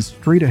Radio is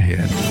straight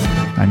ahead.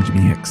 I'm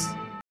Jimmy Hicks.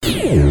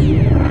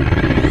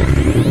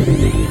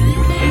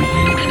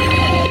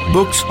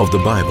 Books of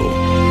the Bible.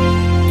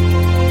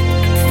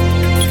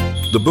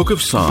 The Book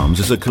of Psalms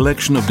is a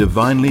collection of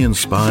divinely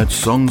inspired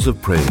songs of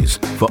praise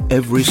for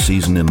every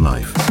season in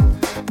life.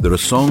 There are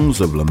songs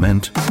of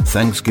lament,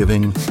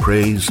 thanksgiving,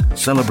 praise,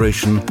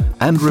 celebration,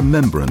 and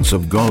remembrance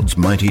of God's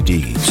mighty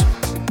deeds,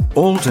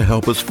 all to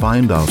help us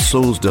find our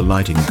soul's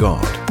delight in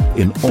God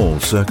in all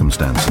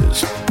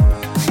circumstances.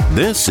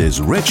 This is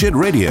Wretched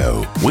Radio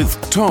with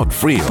Todd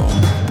Friel.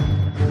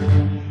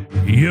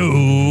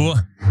 You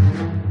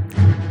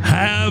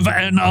have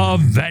an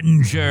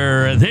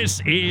Avenger.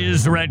 This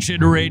is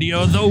Wretched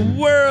Radio. The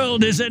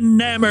world is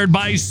enamored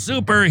by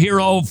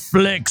superhero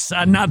flicks,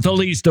 not the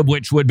least of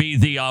which would be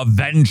the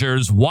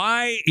Avengers.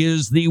 Why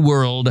is the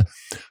world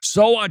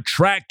so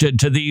attracted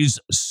to these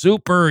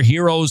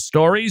superhero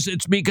stories?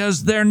 It's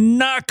because they're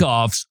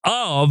knockoffs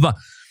of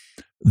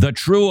the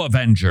true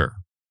Avenger,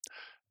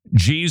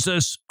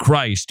 Jesus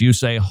Christ. You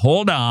say,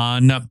 hold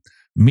on.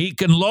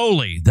 Meek and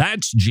lowly,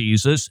 that's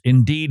Jesus.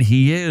 Indeed,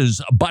 he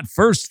is. But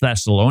 1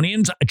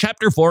 Thessalonians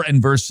chapter 4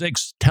 and verse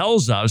 6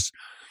 tells us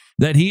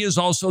that he is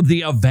also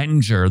the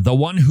Avenger, the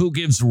one who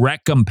gives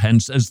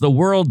recompense as the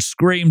world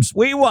screams,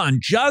 "We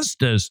want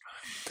justice.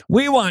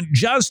 We want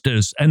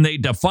justice." And they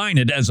define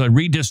it as a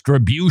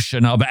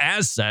redistribution of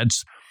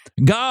assets.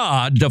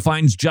 God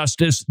defines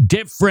justice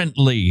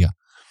differently.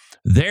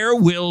 There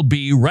will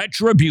be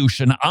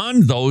retribution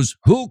on those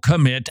who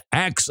commit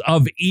acts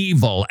of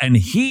evil, and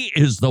he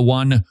is the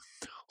one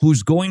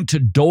who's going to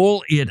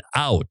dole it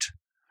out.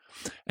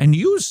 And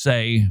you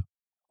say,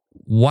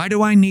 why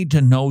do I need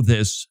to know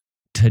this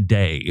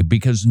today?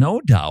 Because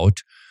no doubt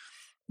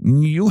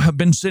you have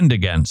been sinned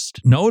against.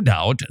 No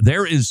doubt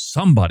there is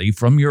somebody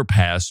from your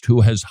past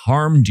who has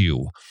harmed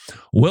you.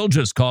 We'll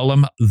just call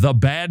him the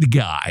bad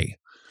guy,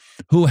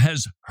 who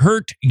has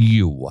hurt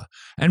you.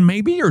 And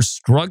maybe you're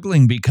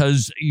struggling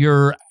because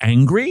you're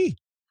angry.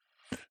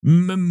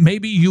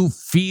 Maybe you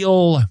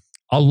feel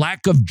a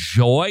lack of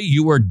joy.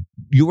 You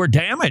were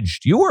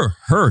damaged. You were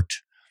hurt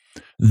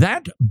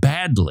that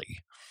badly.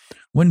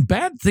 When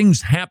bad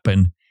things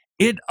happen,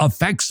 it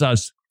affects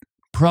us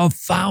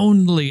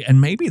profoundly.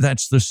 And maybe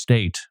that's the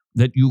state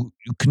that you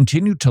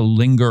continue to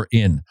linger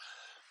in.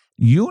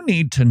 You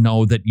need to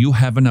know that you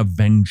have an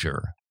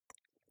avenger.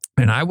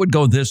 And I would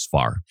go this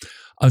far,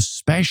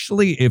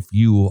 especially if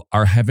you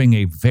are having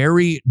a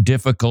very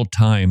difficult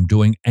time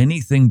doing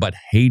anything but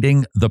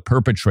hating the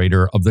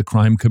perpetrator of the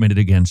crime committed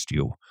against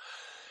you.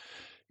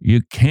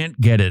 You can't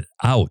get it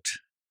out.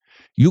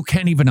 You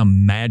can't even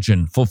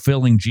imagine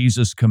fulfilling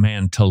Jesus'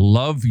 command to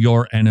love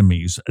your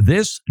enemies.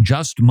 This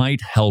just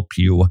might help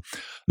you.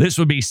 This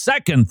would be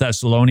 2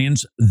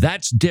 Thessalonians.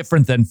 That's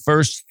different than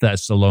 1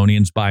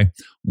 Thessalonians by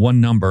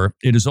one number.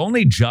 It is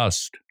only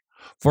just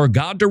for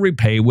God to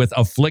repay with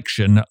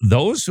affliction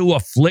those who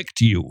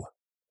afflict you.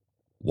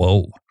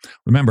 Whoa.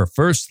 Remember,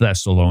 1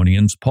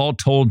 Thessalonians, Paul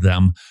told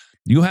them,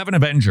 you have an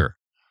avenger.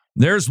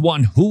 There's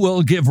one who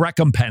will give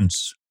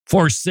recompense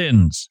for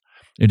sins.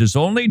 It is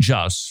only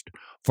just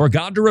for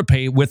God to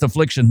repay with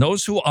affliction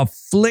those who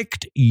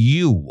afflict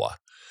you.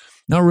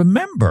 Now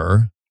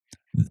remember,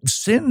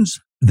 sins,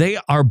 they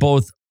are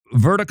both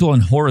vertical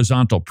and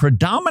horizontal,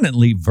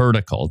 predominantly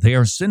vertical. They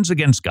are sins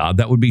against God.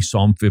 That would be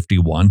Psalm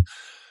 51.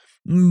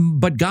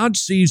 But God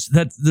sees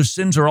that the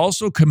sins are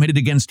also committed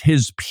against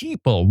his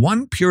people.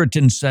 One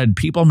Puritan said,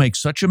 people make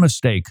such a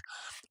mistake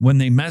when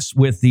they mess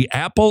with the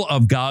apple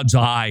of God's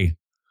eye,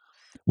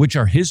 which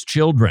are his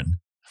children.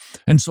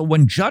 And so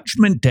when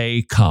judgment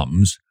day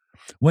comes,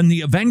 when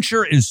the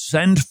avenger is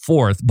sent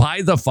forth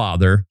by the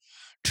Father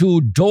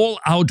to dole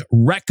out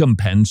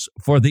recompense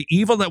for the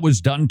evil that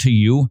was done to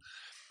you,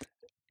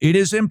 it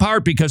is in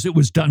part because it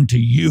was done to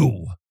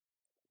you.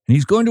 And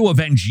he's going to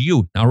avenge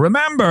you. Now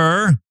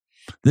remember,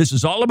 this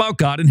is all about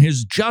God and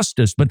his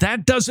justice, but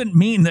that doesn't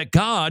mean that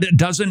God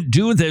doesn't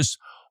do this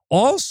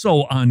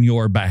also on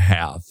your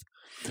behalf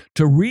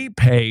to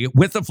repay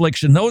with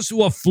affliction those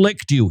who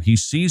afflict you. He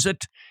sees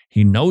it,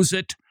 he knows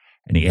it,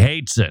 and he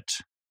hates it.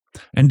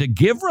 And to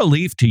give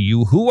relief to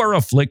you who are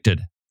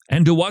afflicted,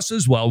 and to us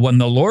as well, when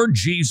the Lord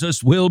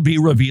Jesus will be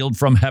revealed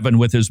from heaven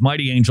with his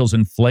mighty angels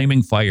in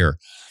flaming fire,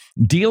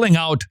 dealing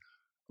out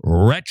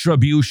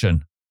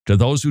retribution to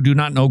those who do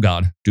not know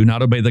God, do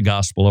not obey the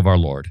gospel of our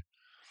Lord.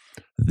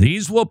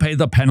 These will pay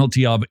the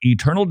penalty of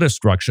eternal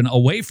destruction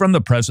away from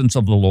the presence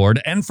of the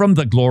Lord and from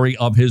the glory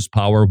of his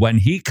power when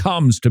he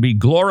comes to be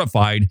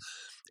glorified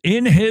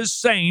in his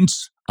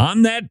saints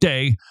on that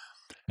day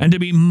and to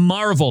be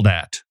marveled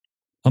at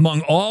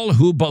among all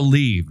who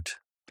believed.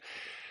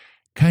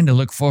 Kind of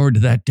look forward to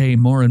that day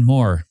more and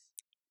more,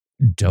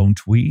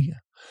 don't we?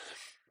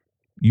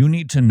 You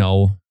need to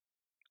know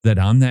that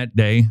on that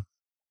day,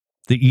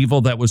 the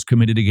evil that was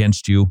committed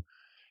against you,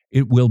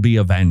 it will be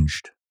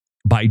avenged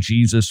by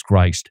Jesus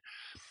Christ.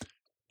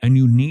 And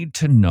you need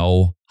to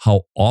know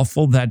how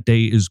awful that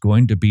day is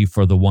going to be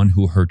for the one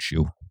who hurt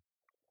you.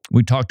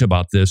 We talked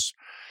about this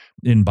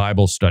in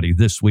Bible study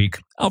this week.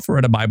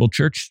 Alpharetta Bible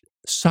Church,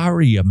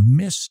 sorry you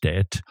missed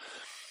it,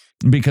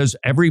 because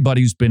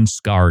everybody's been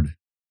scarred.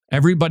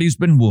 Everybody's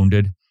been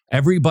wounded.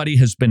 Everybody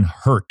has been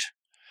hurt.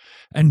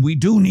 And we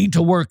do need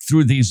to work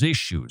through these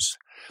issues.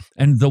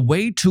 And the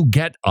way to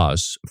get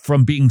us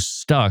from being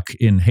stuck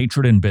in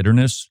hatred and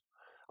bitterness,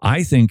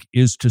 I think,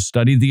 is to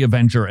study the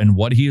Avenger and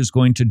what he is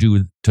going to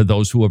do to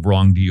those who have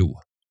wronged you.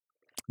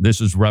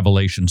 This is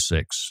Revelation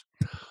 6.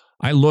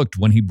 I looked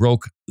when he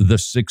broke the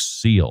sixth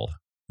seal.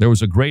 There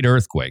was a great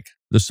earthquake.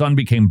 The sun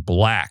became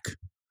black.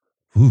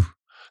 Whew.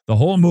 The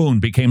whole moon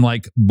became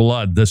like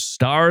blood. The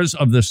stars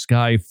of the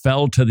sky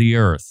fell to the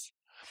earth.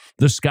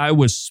 The sky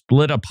was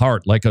split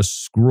apart like a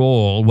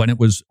scroll when it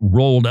was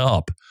rolled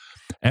up.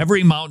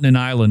 Every mountain and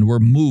island were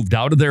moved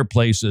out of their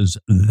places.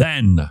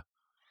 Then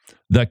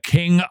the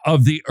king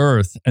of the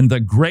earth and the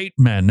great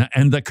men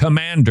and the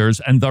commanders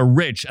and the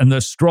rich and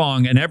the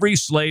strong and every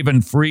slave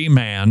and free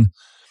man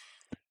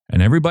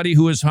and everybody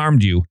who has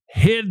harmed you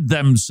hid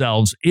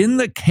themselves in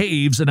the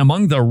caves and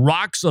among the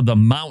rocks of the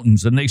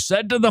mountains. And they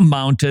said to the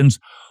mountains,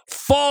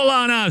 fall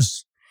on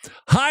us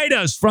Hide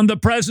us from the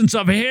presence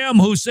of him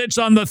who sits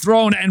on the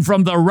throne and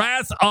from the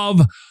wrath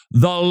of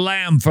the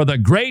Lamb, for the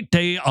great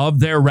day of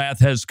their wrath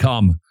has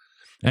come.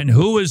 And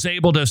who is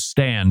able to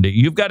stand?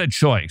 You've got a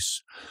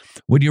choice.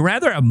 Would you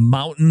rather have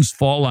mountains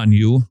fall on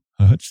you?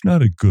 That's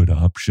not a good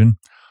option.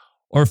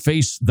 Or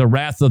face the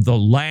wrath of the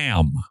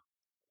Lamb?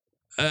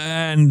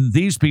 And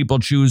these people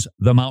choose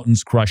the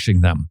mountains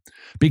crushing them,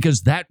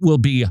 because that will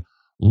be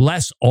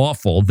less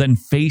awful than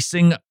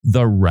facing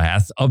the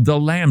wrath of the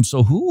Lamb.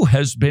 So who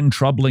has been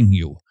troubling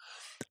you?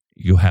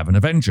 You have an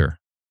avenger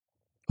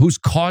who's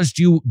caused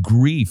you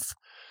grief.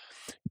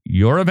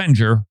 Your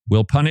avenger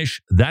will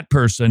punish that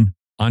person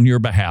on your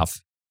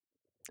behalf.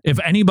 If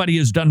anybody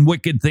has done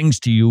wicked things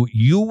to you,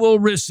 you will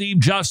receive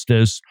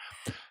justice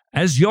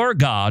as your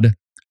God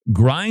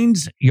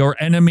grinds your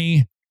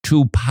enemy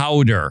to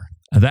powder.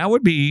 That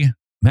would be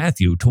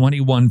Matthew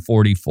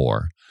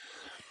 21:44.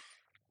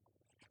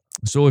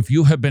 So if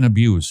you have been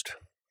abused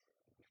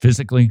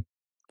physically,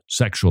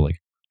 sexually,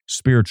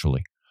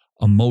 spiritually,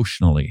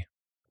 emotionally,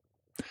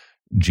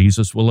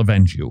 Jesus will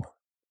avenge you.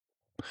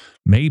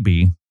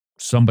 Maybe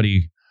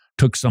somebody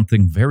took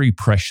something very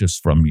precious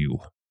from you.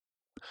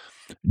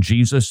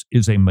 Jesus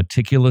is a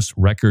meticulous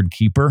record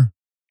keeper,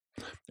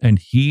 and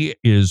he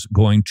is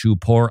going to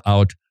pour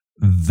out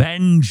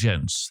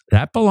vengeance.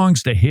 That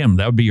belongs to him.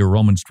 That would be your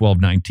Romans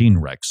 12:19,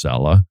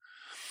 Rexella.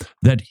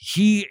 That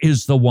he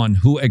is the one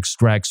who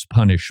extracts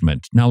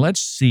punishment. Now let's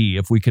see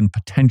if we can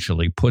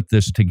potentially put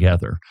this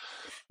together,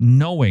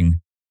 knowing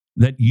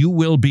that you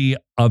will be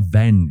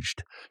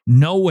avenged,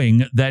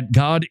 knowing that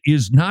God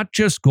is not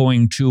just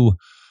going to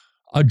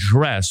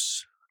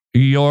address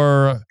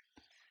your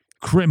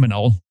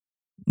criminal,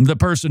 the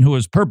person who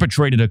has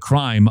perpetrated a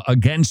crime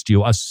against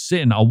you, a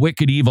sin, a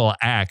wicked, evil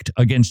act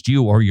against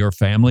you or your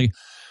family.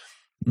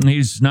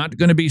 He's not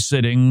going to be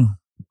sitting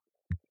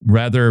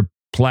rather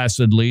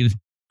placidly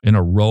in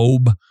a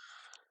robe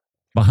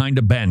behind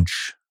a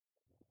bench.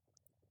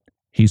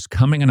 He's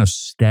coming on a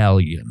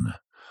stallion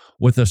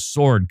with a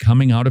sword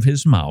coming out of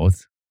his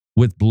mouth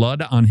with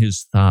blood on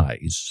his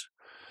thighs.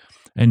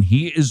 And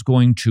he is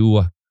going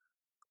to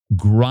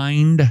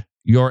grind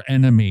your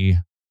enemy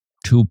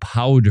to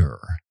powder.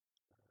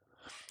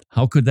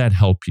 How could that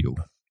help you?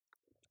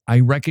 I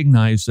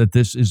recognize that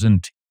this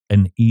isn't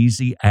an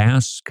easy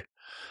ask,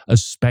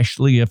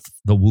 especially if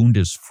the wound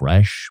is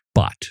fresh,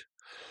 but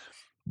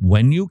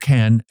when you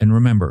can, and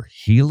remember,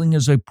 healing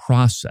is a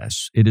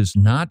process. It is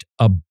not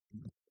a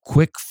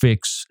quick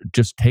fix.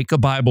 Just take a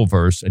Bible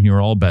verse and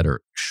you're all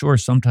better. Sure,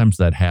 sometimes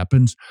that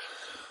happens,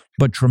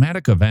 but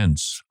traumatic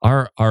events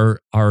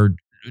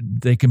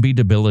they can be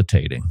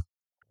debilitating.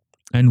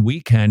 And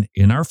we can,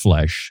 in our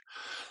flesh,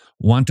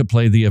 want to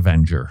play the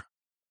Avenger.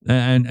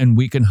 And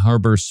we can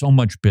harbor so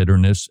much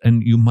bitterness,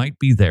 and you might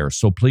be there.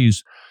 So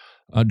please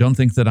don't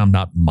think that I'm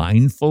not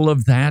mindful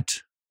of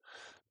that.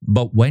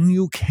 But when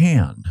you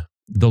can,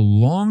 the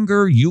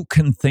longer you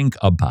can think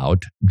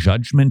about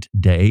Judgment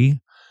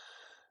Day,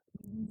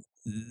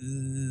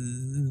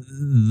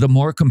 the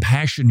more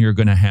compassion you're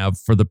going to have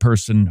for the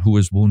person who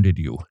has wounded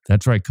you.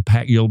 That's right.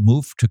 You'll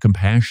move to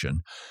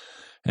compassion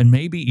and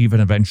maybe even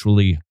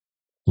eventually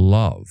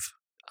love.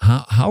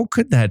 How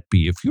could that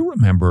be? If you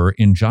remember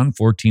in John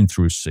 14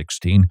 through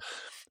 16,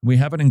 we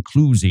have an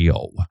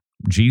inclusio.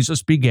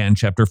 Jesus began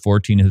chapter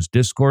 14, his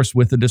discourse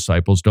with the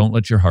disciples, don't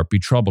let your heart be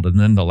troubled. And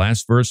then the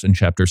last verse in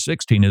chapter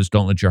 16 is,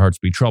 don't let your hearts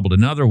be troubled.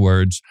 In other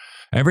words,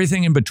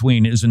 everything in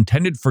between is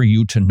intended for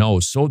you to know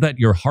so that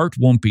your heart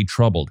won't be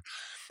troubled.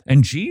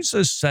 And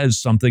Jesus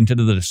says something to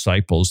the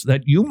disciples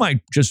that you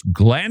might just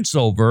glance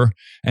over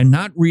and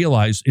not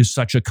realize is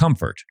such a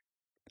comfort.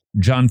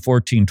 John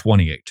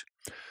 14:28.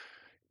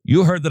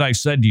 You heard that I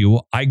said to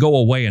you, I go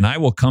away and I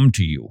will come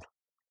to you. All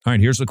right,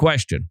 here's the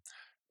question.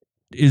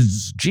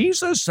 Is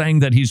Jesus saying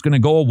that he's going to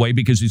go away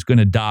because he's going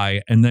to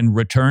die and then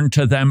return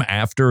to them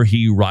after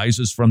he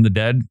rises from the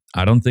dead?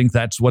 I don't think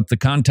that's what the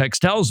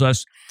context tells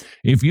us.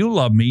 If you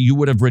love me, you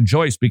would have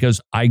rejoiced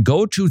because I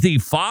go to the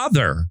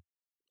Father,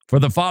 for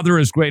the Father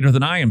is greater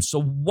than I am.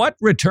 So what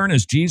return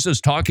is Jesus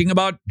talking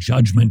about?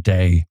 Judgment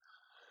Day.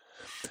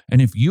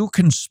 And if you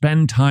can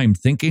spend time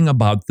thinking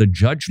about the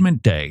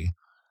judgment day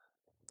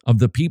of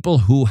the people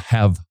who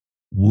have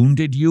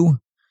wounded you,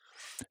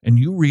 and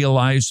you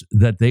realize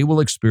that they will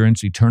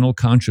experience eternal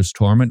conscious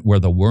torment where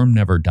the worm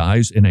never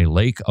dies in a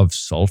lake of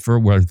sulfur,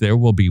 where there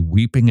will be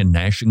weeping and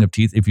gnashing of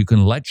teeth. If you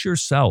can let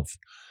yourself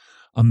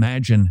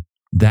imagine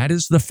that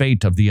is the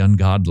fate of the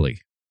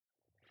ungodly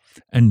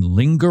and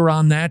linger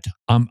on that,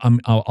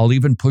 I'll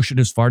even push it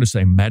as far to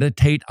say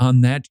meditate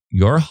on that,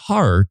 your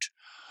heart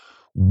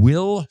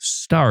will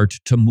start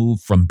to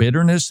move from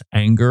bitterness,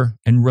 anger,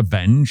 and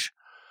revenge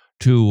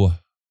to,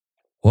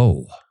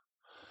 whoa,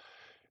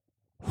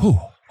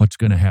 what's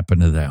going to happen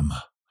to them?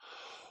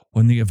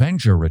 When the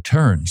Avenger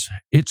returns,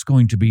 it's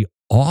going to be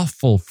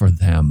awful for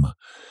them.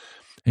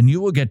 And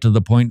you will get to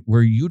the point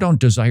where you don't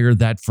desire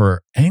that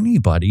for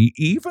anybody,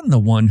 even the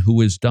one who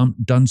has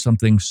done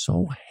something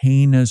so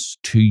heinous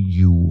to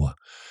you.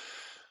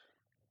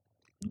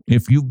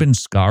 If you've been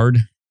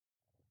scarred,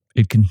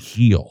 it can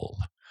heal.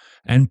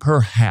 And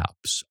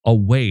perhaps a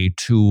way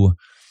to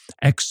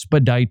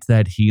expedite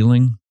that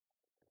healing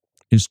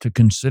is to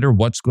consider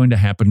what's going to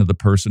happen to the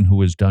person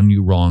who has done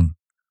you wrong.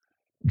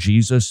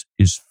 Jesus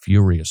is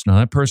furious. Now,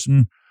 that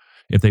person,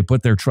 if they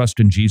put their trust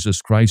in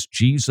Jesus Christ,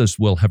 Jesus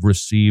will have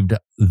received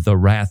the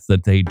wrath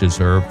that they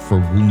deserve for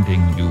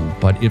wounding you.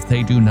 But if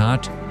they do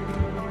not,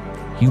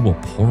 he will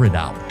pour it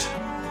out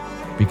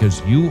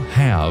because you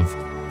have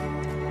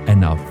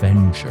an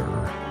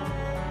Avenger.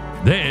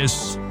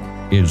 This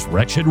is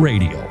Wretched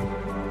Radio.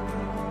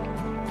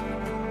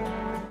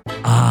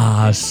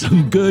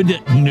 Some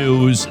good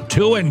news.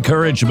 2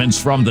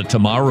 encouragements from the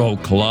Tomorrow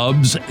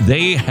Clubs.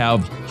 They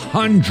have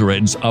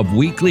hundreds of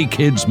weekly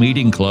kids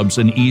meeting clubs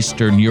in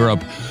Eastern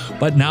Europe,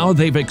 but now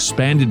they've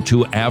expanded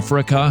to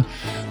Africa,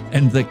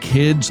 and the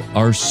kids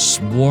are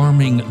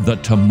swarming the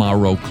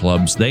Tomorrow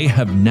Clubs. They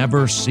have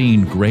never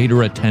seen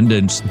greater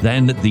attendance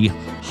than the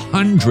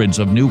hundreds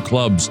of new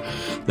clubs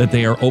that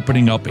they are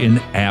opening up in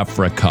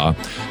Africa.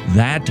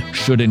 That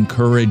should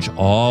encourage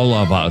all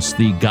of us.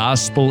 The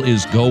gospel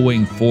is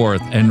going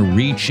forth and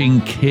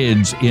reaching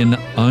kids in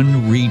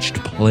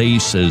unreached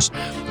places.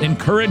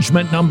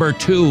 Encouragement number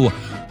 2,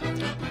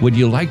 would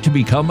you like to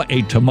become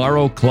a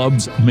Tomorrow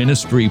Clubs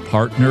ministry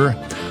partner?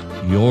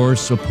 Your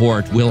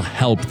support will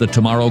help the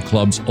Tomorrow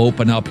Clubs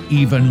open up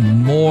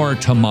even more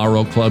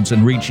Tomorrow Clubs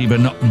and reach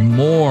even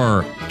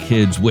more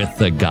kids with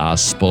the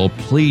gospel.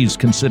 Please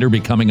consider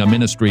becoming a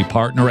ministry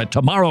partner at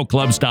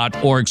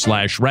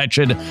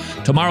tomorrowclubs.org/wretched,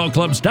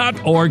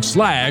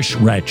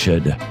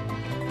 tomorrowclubs.org/wretched.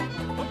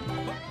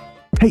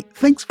 Hey,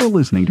 thanks for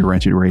listening to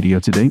Wretched Radio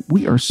today.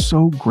 We are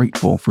so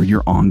grateful for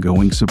your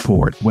ongoing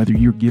support, whether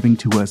you're giving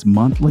to us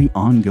monthly,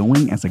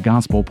 ongoing as a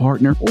gospel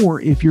partner,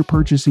 or if you're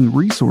purchasing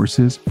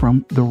resources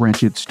from the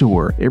Wretched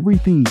store.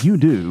 Everything you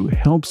do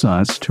helps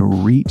us to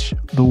reach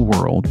the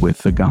world with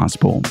the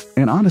gospel.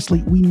 And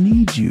honestly, we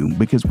need you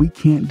because we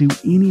can't do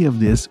any of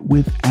this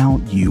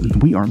without you.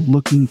 We are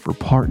looking for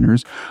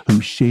partners who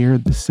share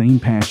the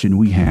same passion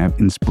we have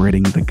in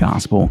spreading the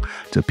gospel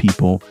to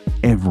people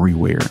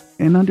everywhere.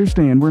 And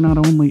understand, we're not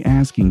only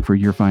asking for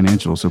your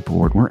financial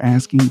support, we're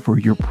asking for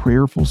your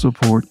prayerful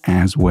support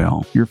as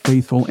well. Your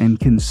faithful and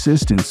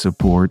consistent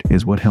support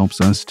is what helps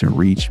us to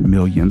reach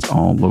millions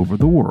all over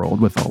the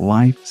world with a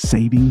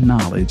life-saving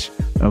knowledge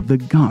of the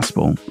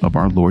gospel of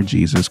our Lord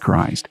Jesus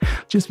Christ.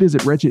 Just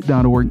visit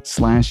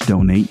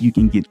wretched.org/donate. You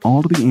can get all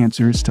of the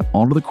answers to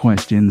all of the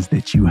questions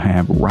that you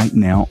have right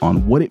now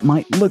on what it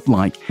might look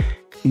like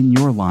in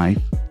your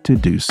life to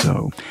do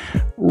so.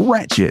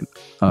 Wretched,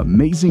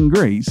 amazing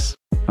grace,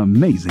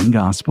 amazing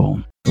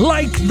gospel.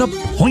 Like the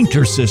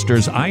Pointer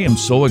Sisters, I am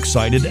so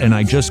excited and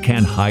I just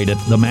can't hide it.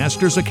 The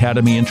Masters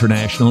Academy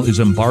International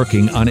is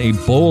embarking on a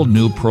bold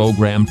new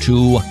program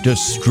to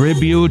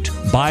distribute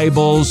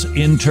Bibles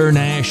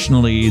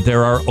internationally.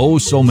 There are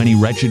so many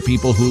wretched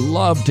people who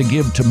love to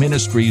give to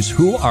ministries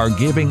who are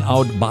giving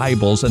out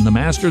Bibles, and the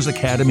Masters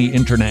Academy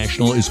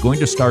International is going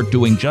to start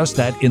doing just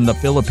that in the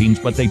Philippines,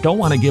 but they don't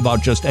want to give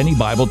out just any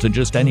Bible to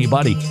just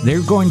anybody. They're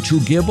going to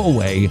give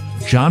away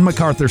John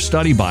MacArthur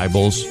study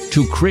Bibles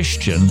to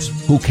Christians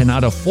who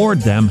cannot afford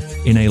them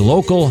in a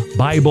local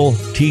Bible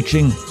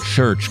teaching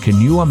church.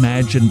 Can you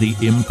imagine the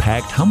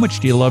impact? How much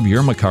do you love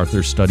your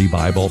MacArthur study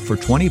Bible? For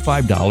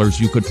 $25,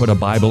 you could put a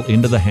Bible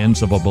into the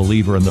hands of a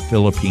believer in the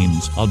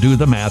Philippines. I'll do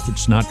the math.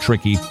 It's not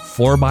tricky.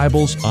 4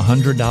 Bibles,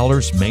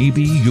 $100.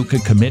 Maybe you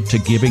could commit to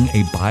giving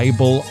a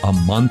Bible a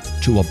month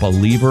to a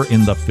believer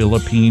in the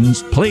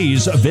Philippines.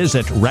 Please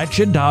visit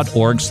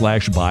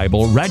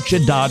wretched.org/Bible,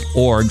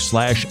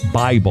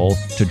 wretched.org/Bible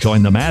to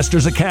join the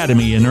Masters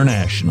Academy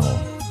International.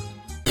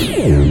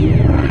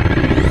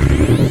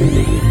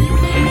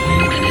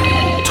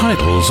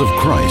 Titles of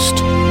Christ.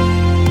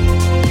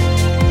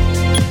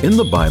 In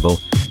the Bible,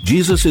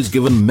 Jesus is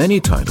given many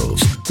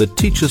titles that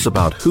teach us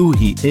about who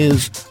he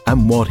is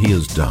and what he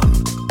has done.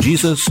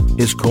 Jesus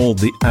is called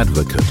the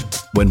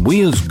Advocate. When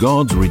we as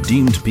God's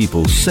redeemed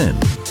people sin,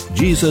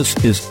 Jesus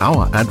is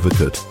our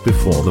advocate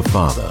before the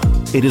Father.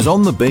 It is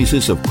on the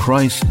basis of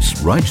Christ's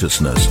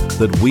righteousness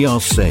that we are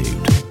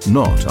saved,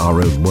 not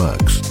our own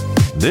works.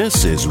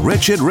 This is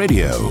Wretched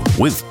Radio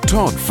with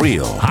Todd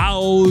Friel.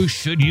 How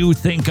should you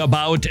think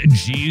about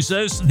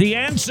Jesus? The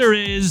answer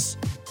is,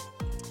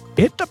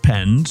 it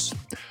depends.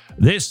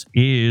 This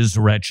is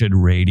Wretched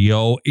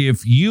Radio.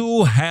 If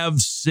you have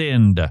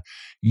sinned,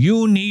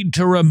 you need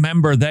to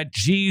remember that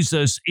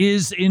Jesus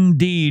is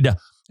indeed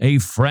a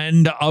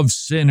friend of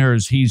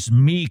sinners. He's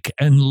meek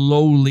and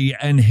lowly,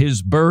 and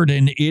his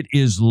burden, it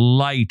is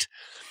light.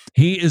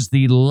 He is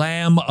the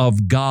Lamb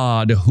of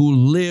God who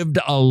lived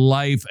a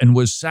life and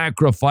was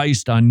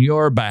sacrificed on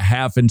your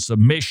behalf in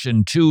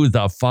submission to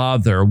the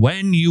Father.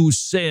 When you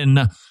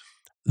sin,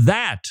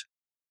 that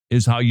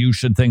is how you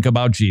should think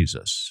about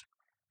Jesus.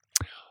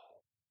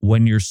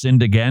 When you're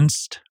sinned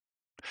against,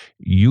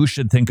 you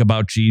should think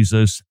about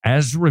Jesus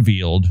as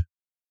revealed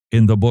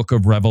in the book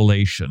of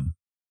Revelation.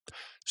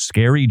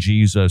 Scary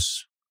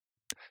Jesus,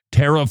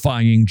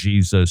 terrifying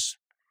Jesus,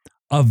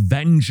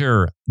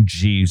 Avenger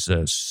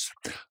Jesus.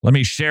 Let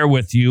me share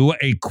with you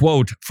a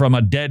quote from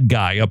a dead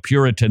guy, a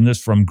Puritan,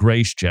 this from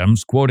Grace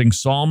Gems, quoting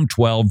Psalm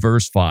 12,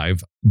 verse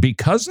 5.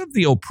 Because of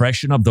the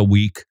oppression of the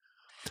weak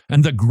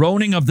and the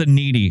groaning of the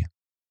needy,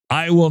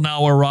 I will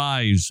now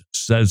arise,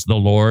 says the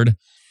Lord.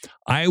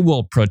 I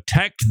will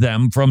protect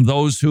them from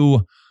those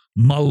who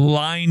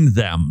malign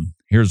them.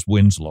 Here's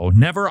Winslow.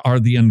 Never are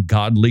the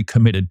ungodly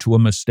committed to a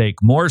mistake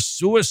more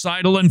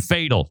suicidal and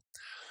fatal.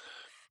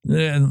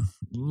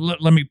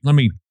 Let me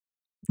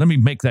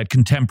make that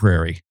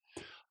contemporary.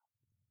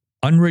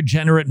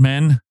 Unregenerate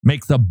men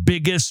make the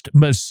biggest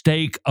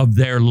mistake of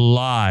their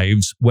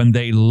lives when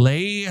they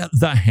lay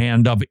the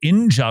hand of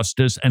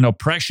injustice and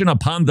oppression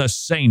upon the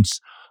saints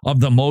of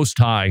the Most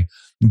High.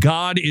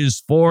 God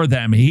is for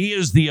them. He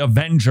is the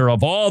avenger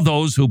of all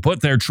those who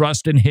put their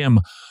trust in him.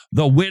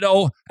 The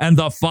widow and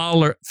the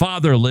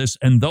fatherless,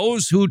 and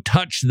those who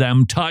touch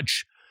them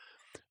touch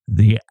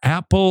the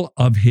apple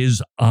of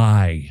his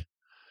eye.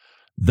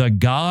 The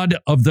God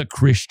of the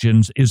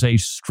Christians is a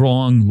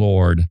strong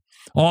Lord.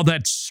 All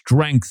that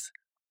strength,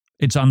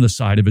 it's on the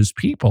side of his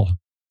people.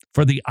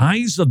 For the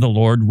eyes of the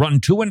Lord run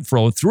to and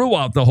fro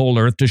throughout the whole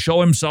earth to show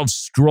himself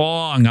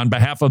strong on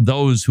behalf of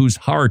those whose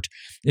heart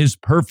is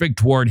perfect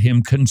toward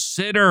him.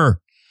 Consider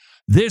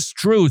this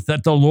truth,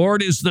 that the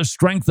Lord is the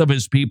strength of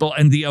his people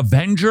and the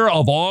avenger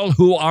of all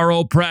who are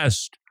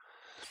oppressed.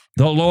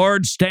 The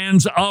Lord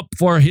stands up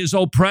for his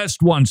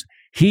oppressed ones.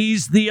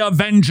 He's the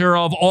avenger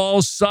of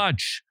all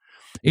such.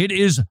 It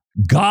is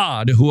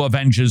God who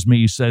avenges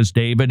me, says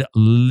David.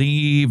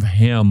 Leave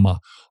him,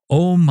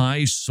 O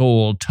my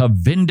soul, to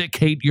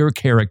vindicate your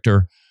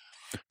character,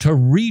 to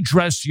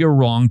redress your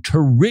wrong, to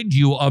rid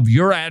you of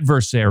your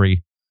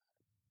adversary.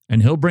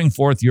 And he'll bring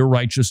forth your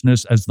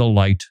righteousness as the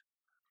light,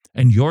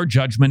 and your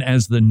judgment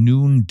as the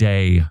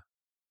noonday.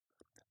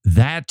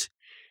 That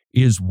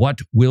is what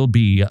will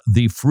be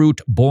the fruit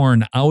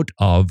born out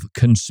of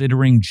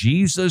considering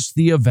Jesus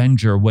the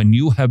avenger when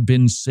you have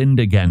been sinned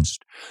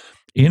against.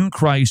 In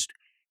Christ,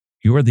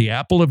 you are the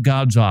apple of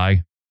God's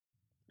eye,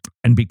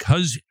 and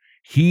because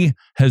he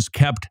has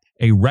kept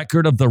a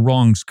record of the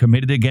wrongs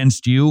committed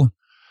against you,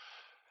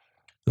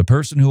 the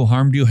person who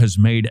harmed you has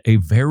made a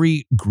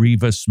very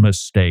grievous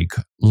mistake.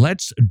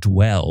 Let's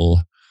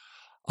dwell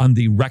on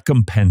the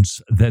recompense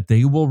that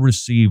they will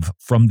receive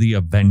from the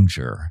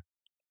avenger,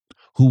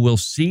 who will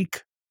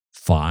seek,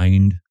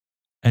 find,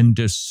 and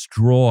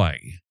destroy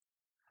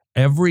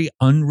every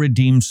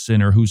unredeemed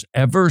sinner who's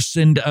ever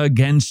sinned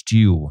against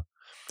you.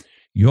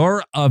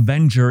 Your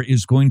avenger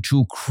is going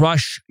to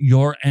crush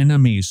your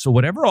enemies. So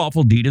whatever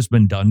awful deed has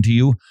been done to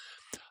you,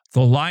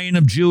 the Lion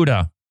of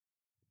Judah,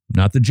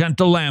 not the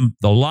gentle lamb,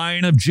 the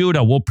Lion of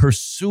Judah will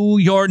pursue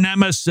your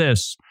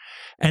nemesis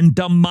and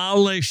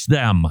demolish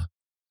them.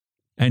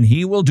 And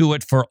he will do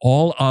it for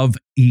all of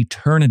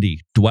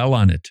eternity. Dwell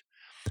on it.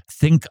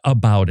 Think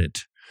about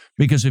it.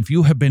 Because if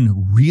you have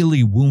been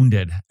really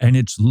wounded and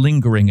it's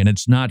lingering and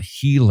it's not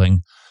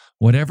healing,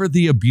 whatever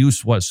the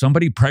abuse was,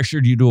 somebody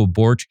pressured you to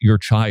abort your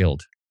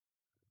child.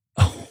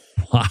 Oh,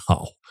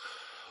 wow.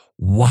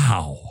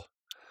 Wow.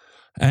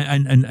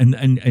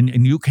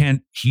 And you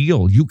can't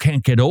heal. You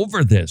can't get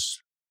over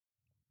this.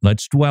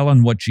 Let's dwell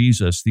on what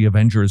Jesus, the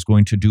avenger, is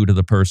going to do to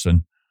the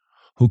person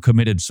who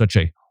committed such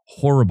a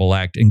horrible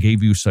act and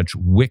gave you such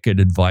wicked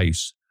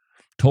advice,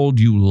 told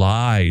you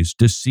lies,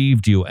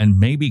 deceived you, and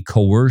maybe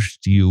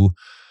coerced you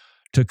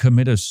to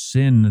commit a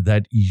sin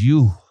that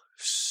you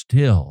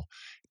still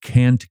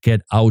can't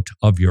get out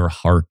of your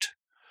heart.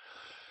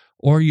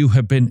 Or you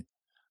have been,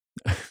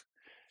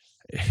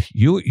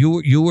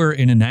 you were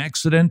in an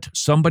accident.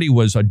 Somebody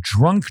was a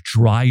drunk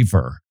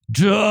driver.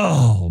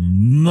 Oh,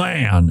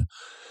 man.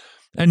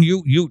 And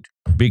you,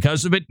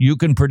 because of it, you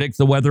can predict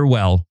the weather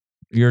well.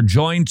 Your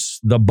joints,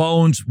 the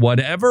bones,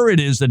 whatever it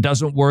is that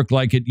doesn't work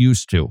like it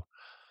used to.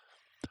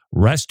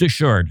 Rest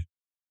assured,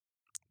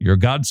 your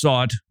God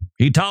saw it.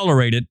 He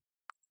tolerated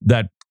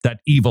that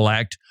evil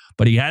act,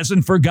 but he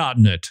hasn't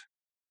forgotten it.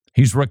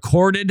 He's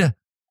recorded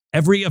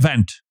every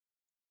event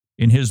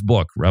in his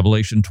book,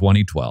 Revelation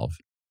 20:12.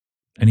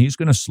 And he's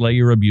going to slay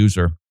your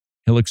abuser.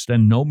 He'll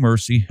extend no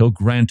mercy. He'll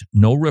grant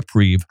no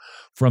reprieve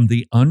from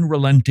the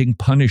unrelenting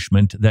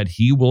punishment that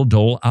he will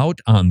dole out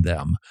on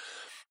them.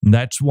 And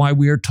that's why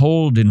we are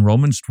told in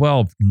Romans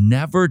 12,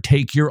 never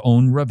take your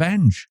own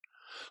revenge.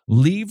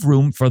 Leave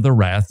room for the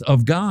wrath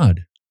of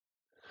God.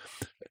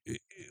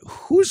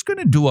 Who's going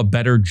to do a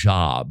better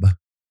job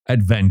at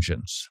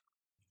vengeance?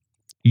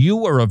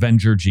 You are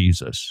Avenger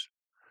Jesus.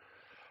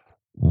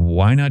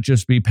 Why not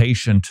just be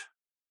patient?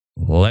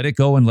 Let it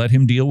go and let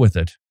him deal with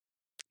it.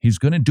 He's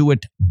going to do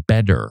it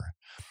better.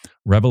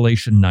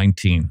 Revelation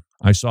 19.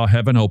 I saw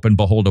heaven open,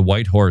 behold, a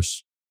white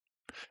horse.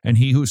 And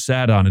he who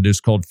sat on it is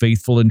called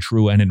Faithful and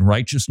True, and in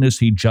righteousness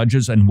he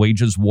judges and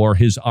wages war.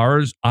 His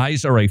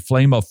eyes are a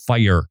flame of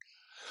fire.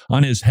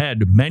 On his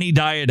head many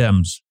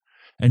diadems,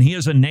 and he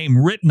has a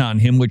name written on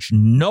him which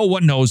no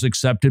one knows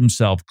except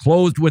himself,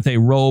 clothed with a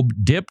robe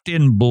dipped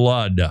in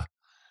blood.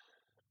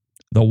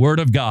 The word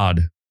of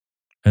God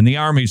And the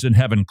armies in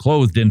heaven,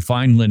 clothed in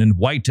fine linen,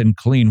 white and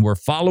clean, were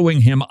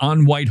following him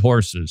on white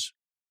horses.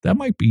 That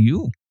might be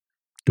you,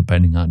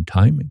 depending on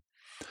timing.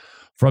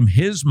 From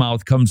his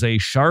mouth comes a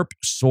sharp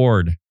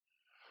sword,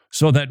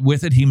 so that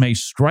with it he may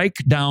strike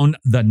down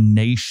the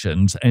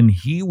nations, and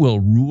he will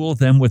rule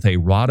them with a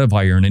rod of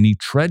iron, and he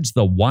treads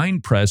the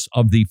winepress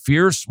of the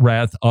fierce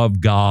wrath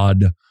of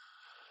God.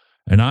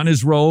 And on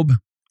his robe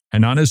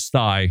and on his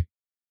thigh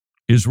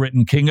is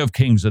written King of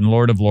Kings and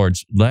Lord of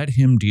Lords. Let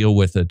him deal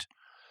with it.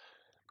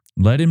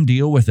 Let him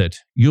deal with it.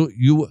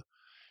 You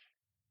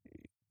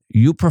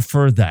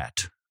prefer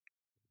that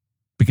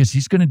because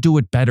he's going to do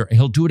it better.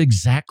 He'll do it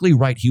exactly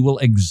right. He will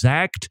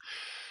exact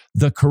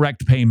the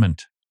correct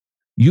payment.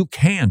 You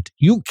can't.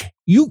 You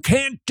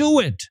can't do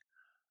it.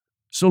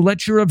 So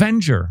let your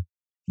Avenger,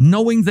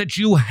 knowing that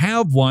you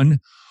have one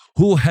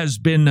who has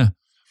been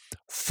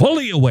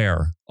fully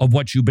aware of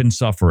what you've been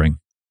suffering,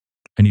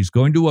 and he's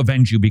going to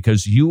avenge you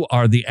because you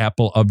are the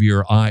apple of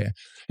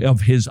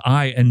his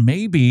eye. And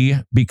maybe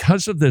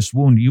because of this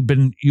wound, you've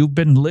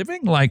been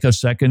living like a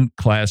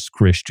second-class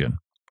Christian,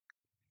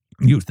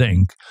 you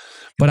think.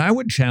 But I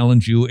would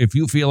challenge you, if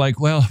you feel like,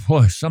 well,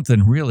 boy,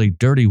 something really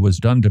dirty was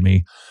done to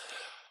me.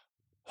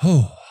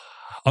 Oh,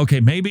 okay,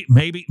 maybe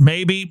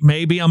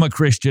I'm a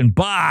Christian,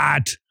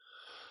 but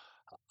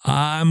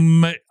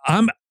I'm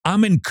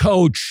in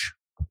coach.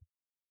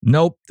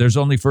 Nope, there's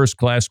only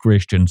first-class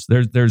Christians.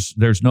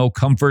 There's no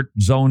comfort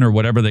zone or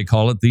whatever they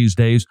call it these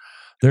days.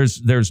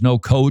 There's no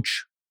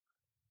coach.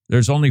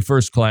 There's only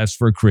first class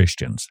for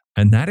Christians,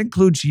 and that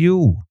includes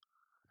you.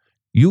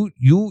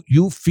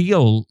 You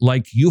feel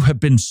like you have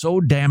been so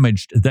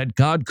damaged that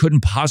God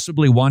couldn't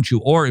possibly want you,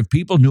 or if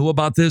people knew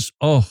about this,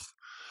 oh,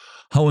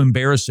 how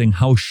embarrassing,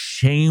 how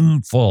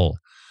shameful.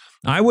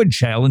 I would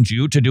challenge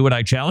you to do what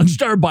I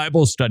challenged our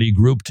Bible study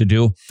group to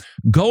do.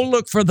 Go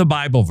look for the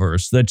Bible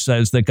verse that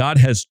says that God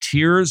has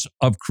tiers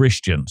of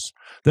Christians,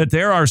 that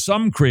there are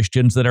some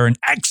Christians that are in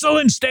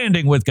excellent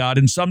standing with God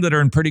and some that are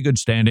in pretty good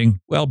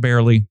standing, well,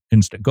 barely.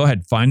 Go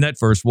ahead, find that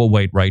verse. We'll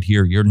wait right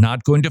here. You're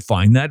not going to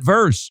find that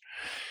verse.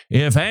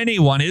 If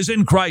anyone is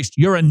in Christ,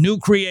 you're a new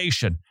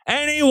creation.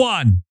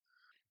 Anyone.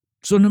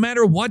 So no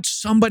matter what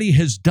somebody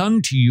has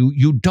done to you,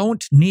 you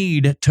don't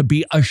need to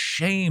be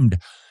ashamed.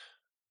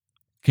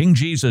 King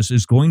Jesus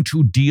is going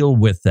to deal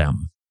with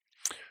them.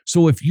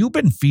 So if you've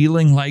been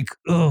feeling like,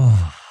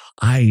 oh,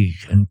 I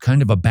am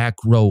kind of a back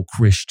row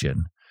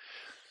Christian,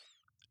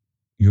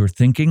 your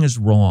thinking is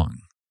wrong.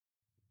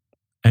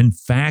 And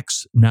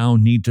facts now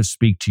need to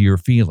speak to your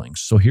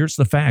feelings. So here's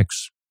the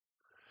facts.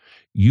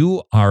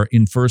 You are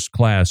in first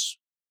class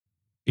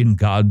in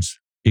God's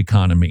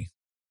economy.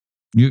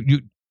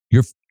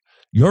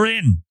 You're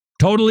in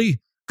totally,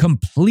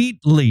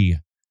 completely.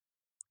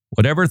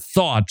 Whatever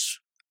thoughts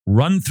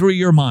run through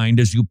your mind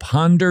as you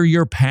ponder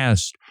your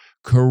past,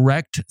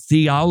 correct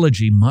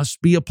theology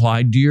must be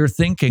applied to your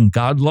thinking.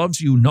 God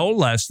loves you no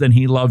less than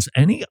he loves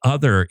any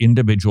other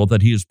individual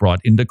that he has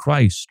brought into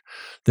Christ.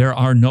 There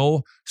are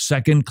no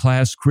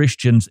second-class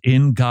Christians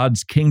in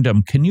God's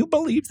kingdom. Can you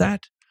believe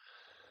that?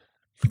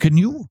 Can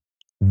you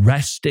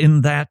rest in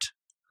that?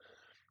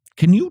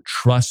 Can you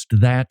trust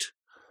that?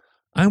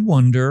 I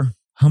wonder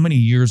how many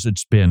years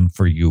it's been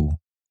for you.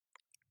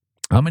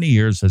 How many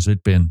years has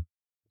it been?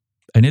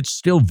 And it's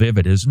still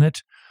vivid, isn't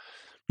it?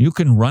 You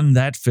can run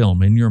that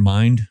film in your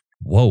mind.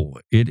 Whoa,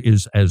 it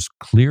is as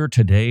clear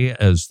today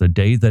as the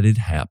day that it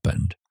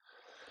happened.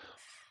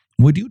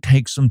 Would you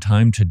take some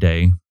time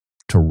today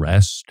to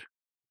rest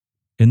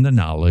in the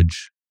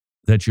knowledge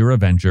that your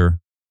Avenger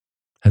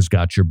has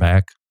got your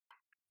back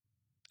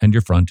and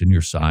your front and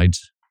your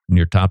sides and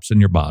your tops and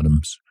your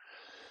bottoms?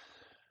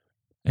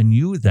 And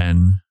you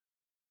then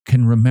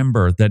can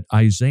remember that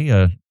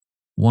Isaiah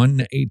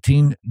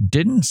 1:18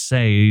 didn't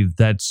say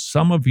that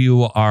some of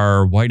you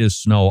are white as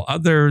snow,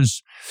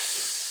 others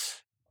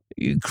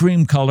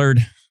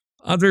cream-colored,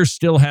 others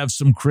still have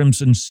some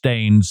crimson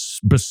stains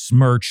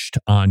besmirched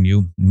on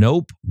you.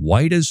 Nope,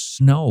 white as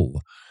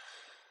snow.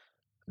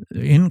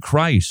 In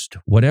Christ,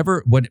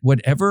 whatever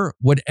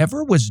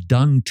was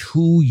done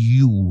to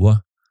you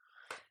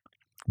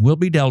will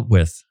be dealt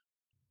with,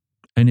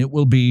 and it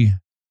will be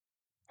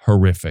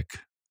horrific.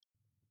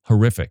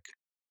 Horrific.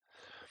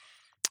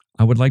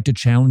 I would like to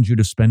challenge you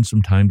to spend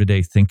some time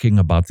today thinking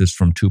about this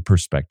from two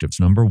perspectives.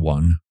 Number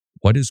one,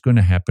 what is going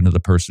to happen to the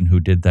person who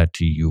did that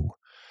to you?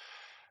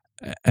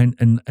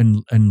 And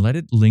let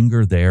it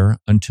linger there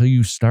until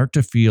you start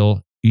to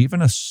feel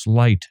even a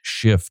slight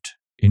shift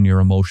in your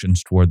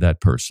emotions toward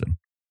that person.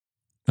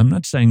 I'm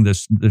not saying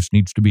this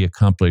needs to be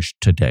accomplished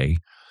today,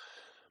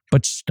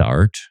 but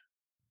start.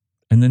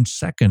 And then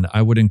second,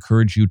 I would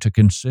encourage you to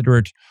consider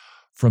it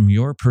from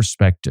your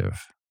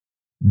perspective,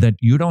 that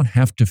you don't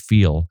have to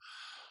feel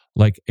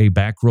like a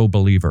back row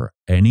believer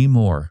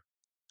anymore.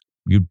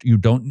 You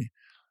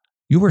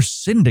were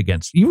sinned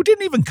against. You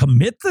didn't even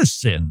commit the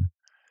sin.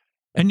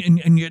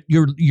 And yet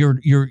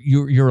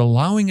you're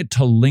allowing it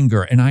to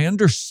linger. And I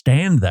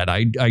understand that.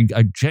 I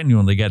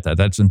genuinely get that.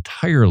 That's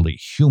entirely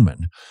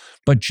human.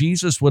 But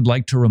Jesus would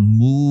like to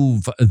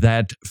remove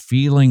that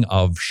feeling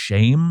of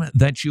shame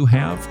that you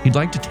have. He'd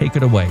like to take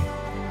it away.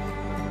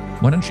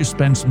 Why don't you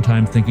spend some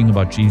time thinking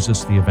about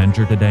Jesus, the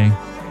Avenger, today?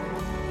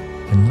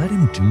 And let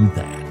him do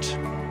that.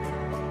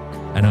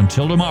 And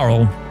until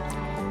tomorrow,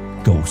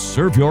 go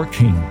serve your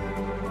King.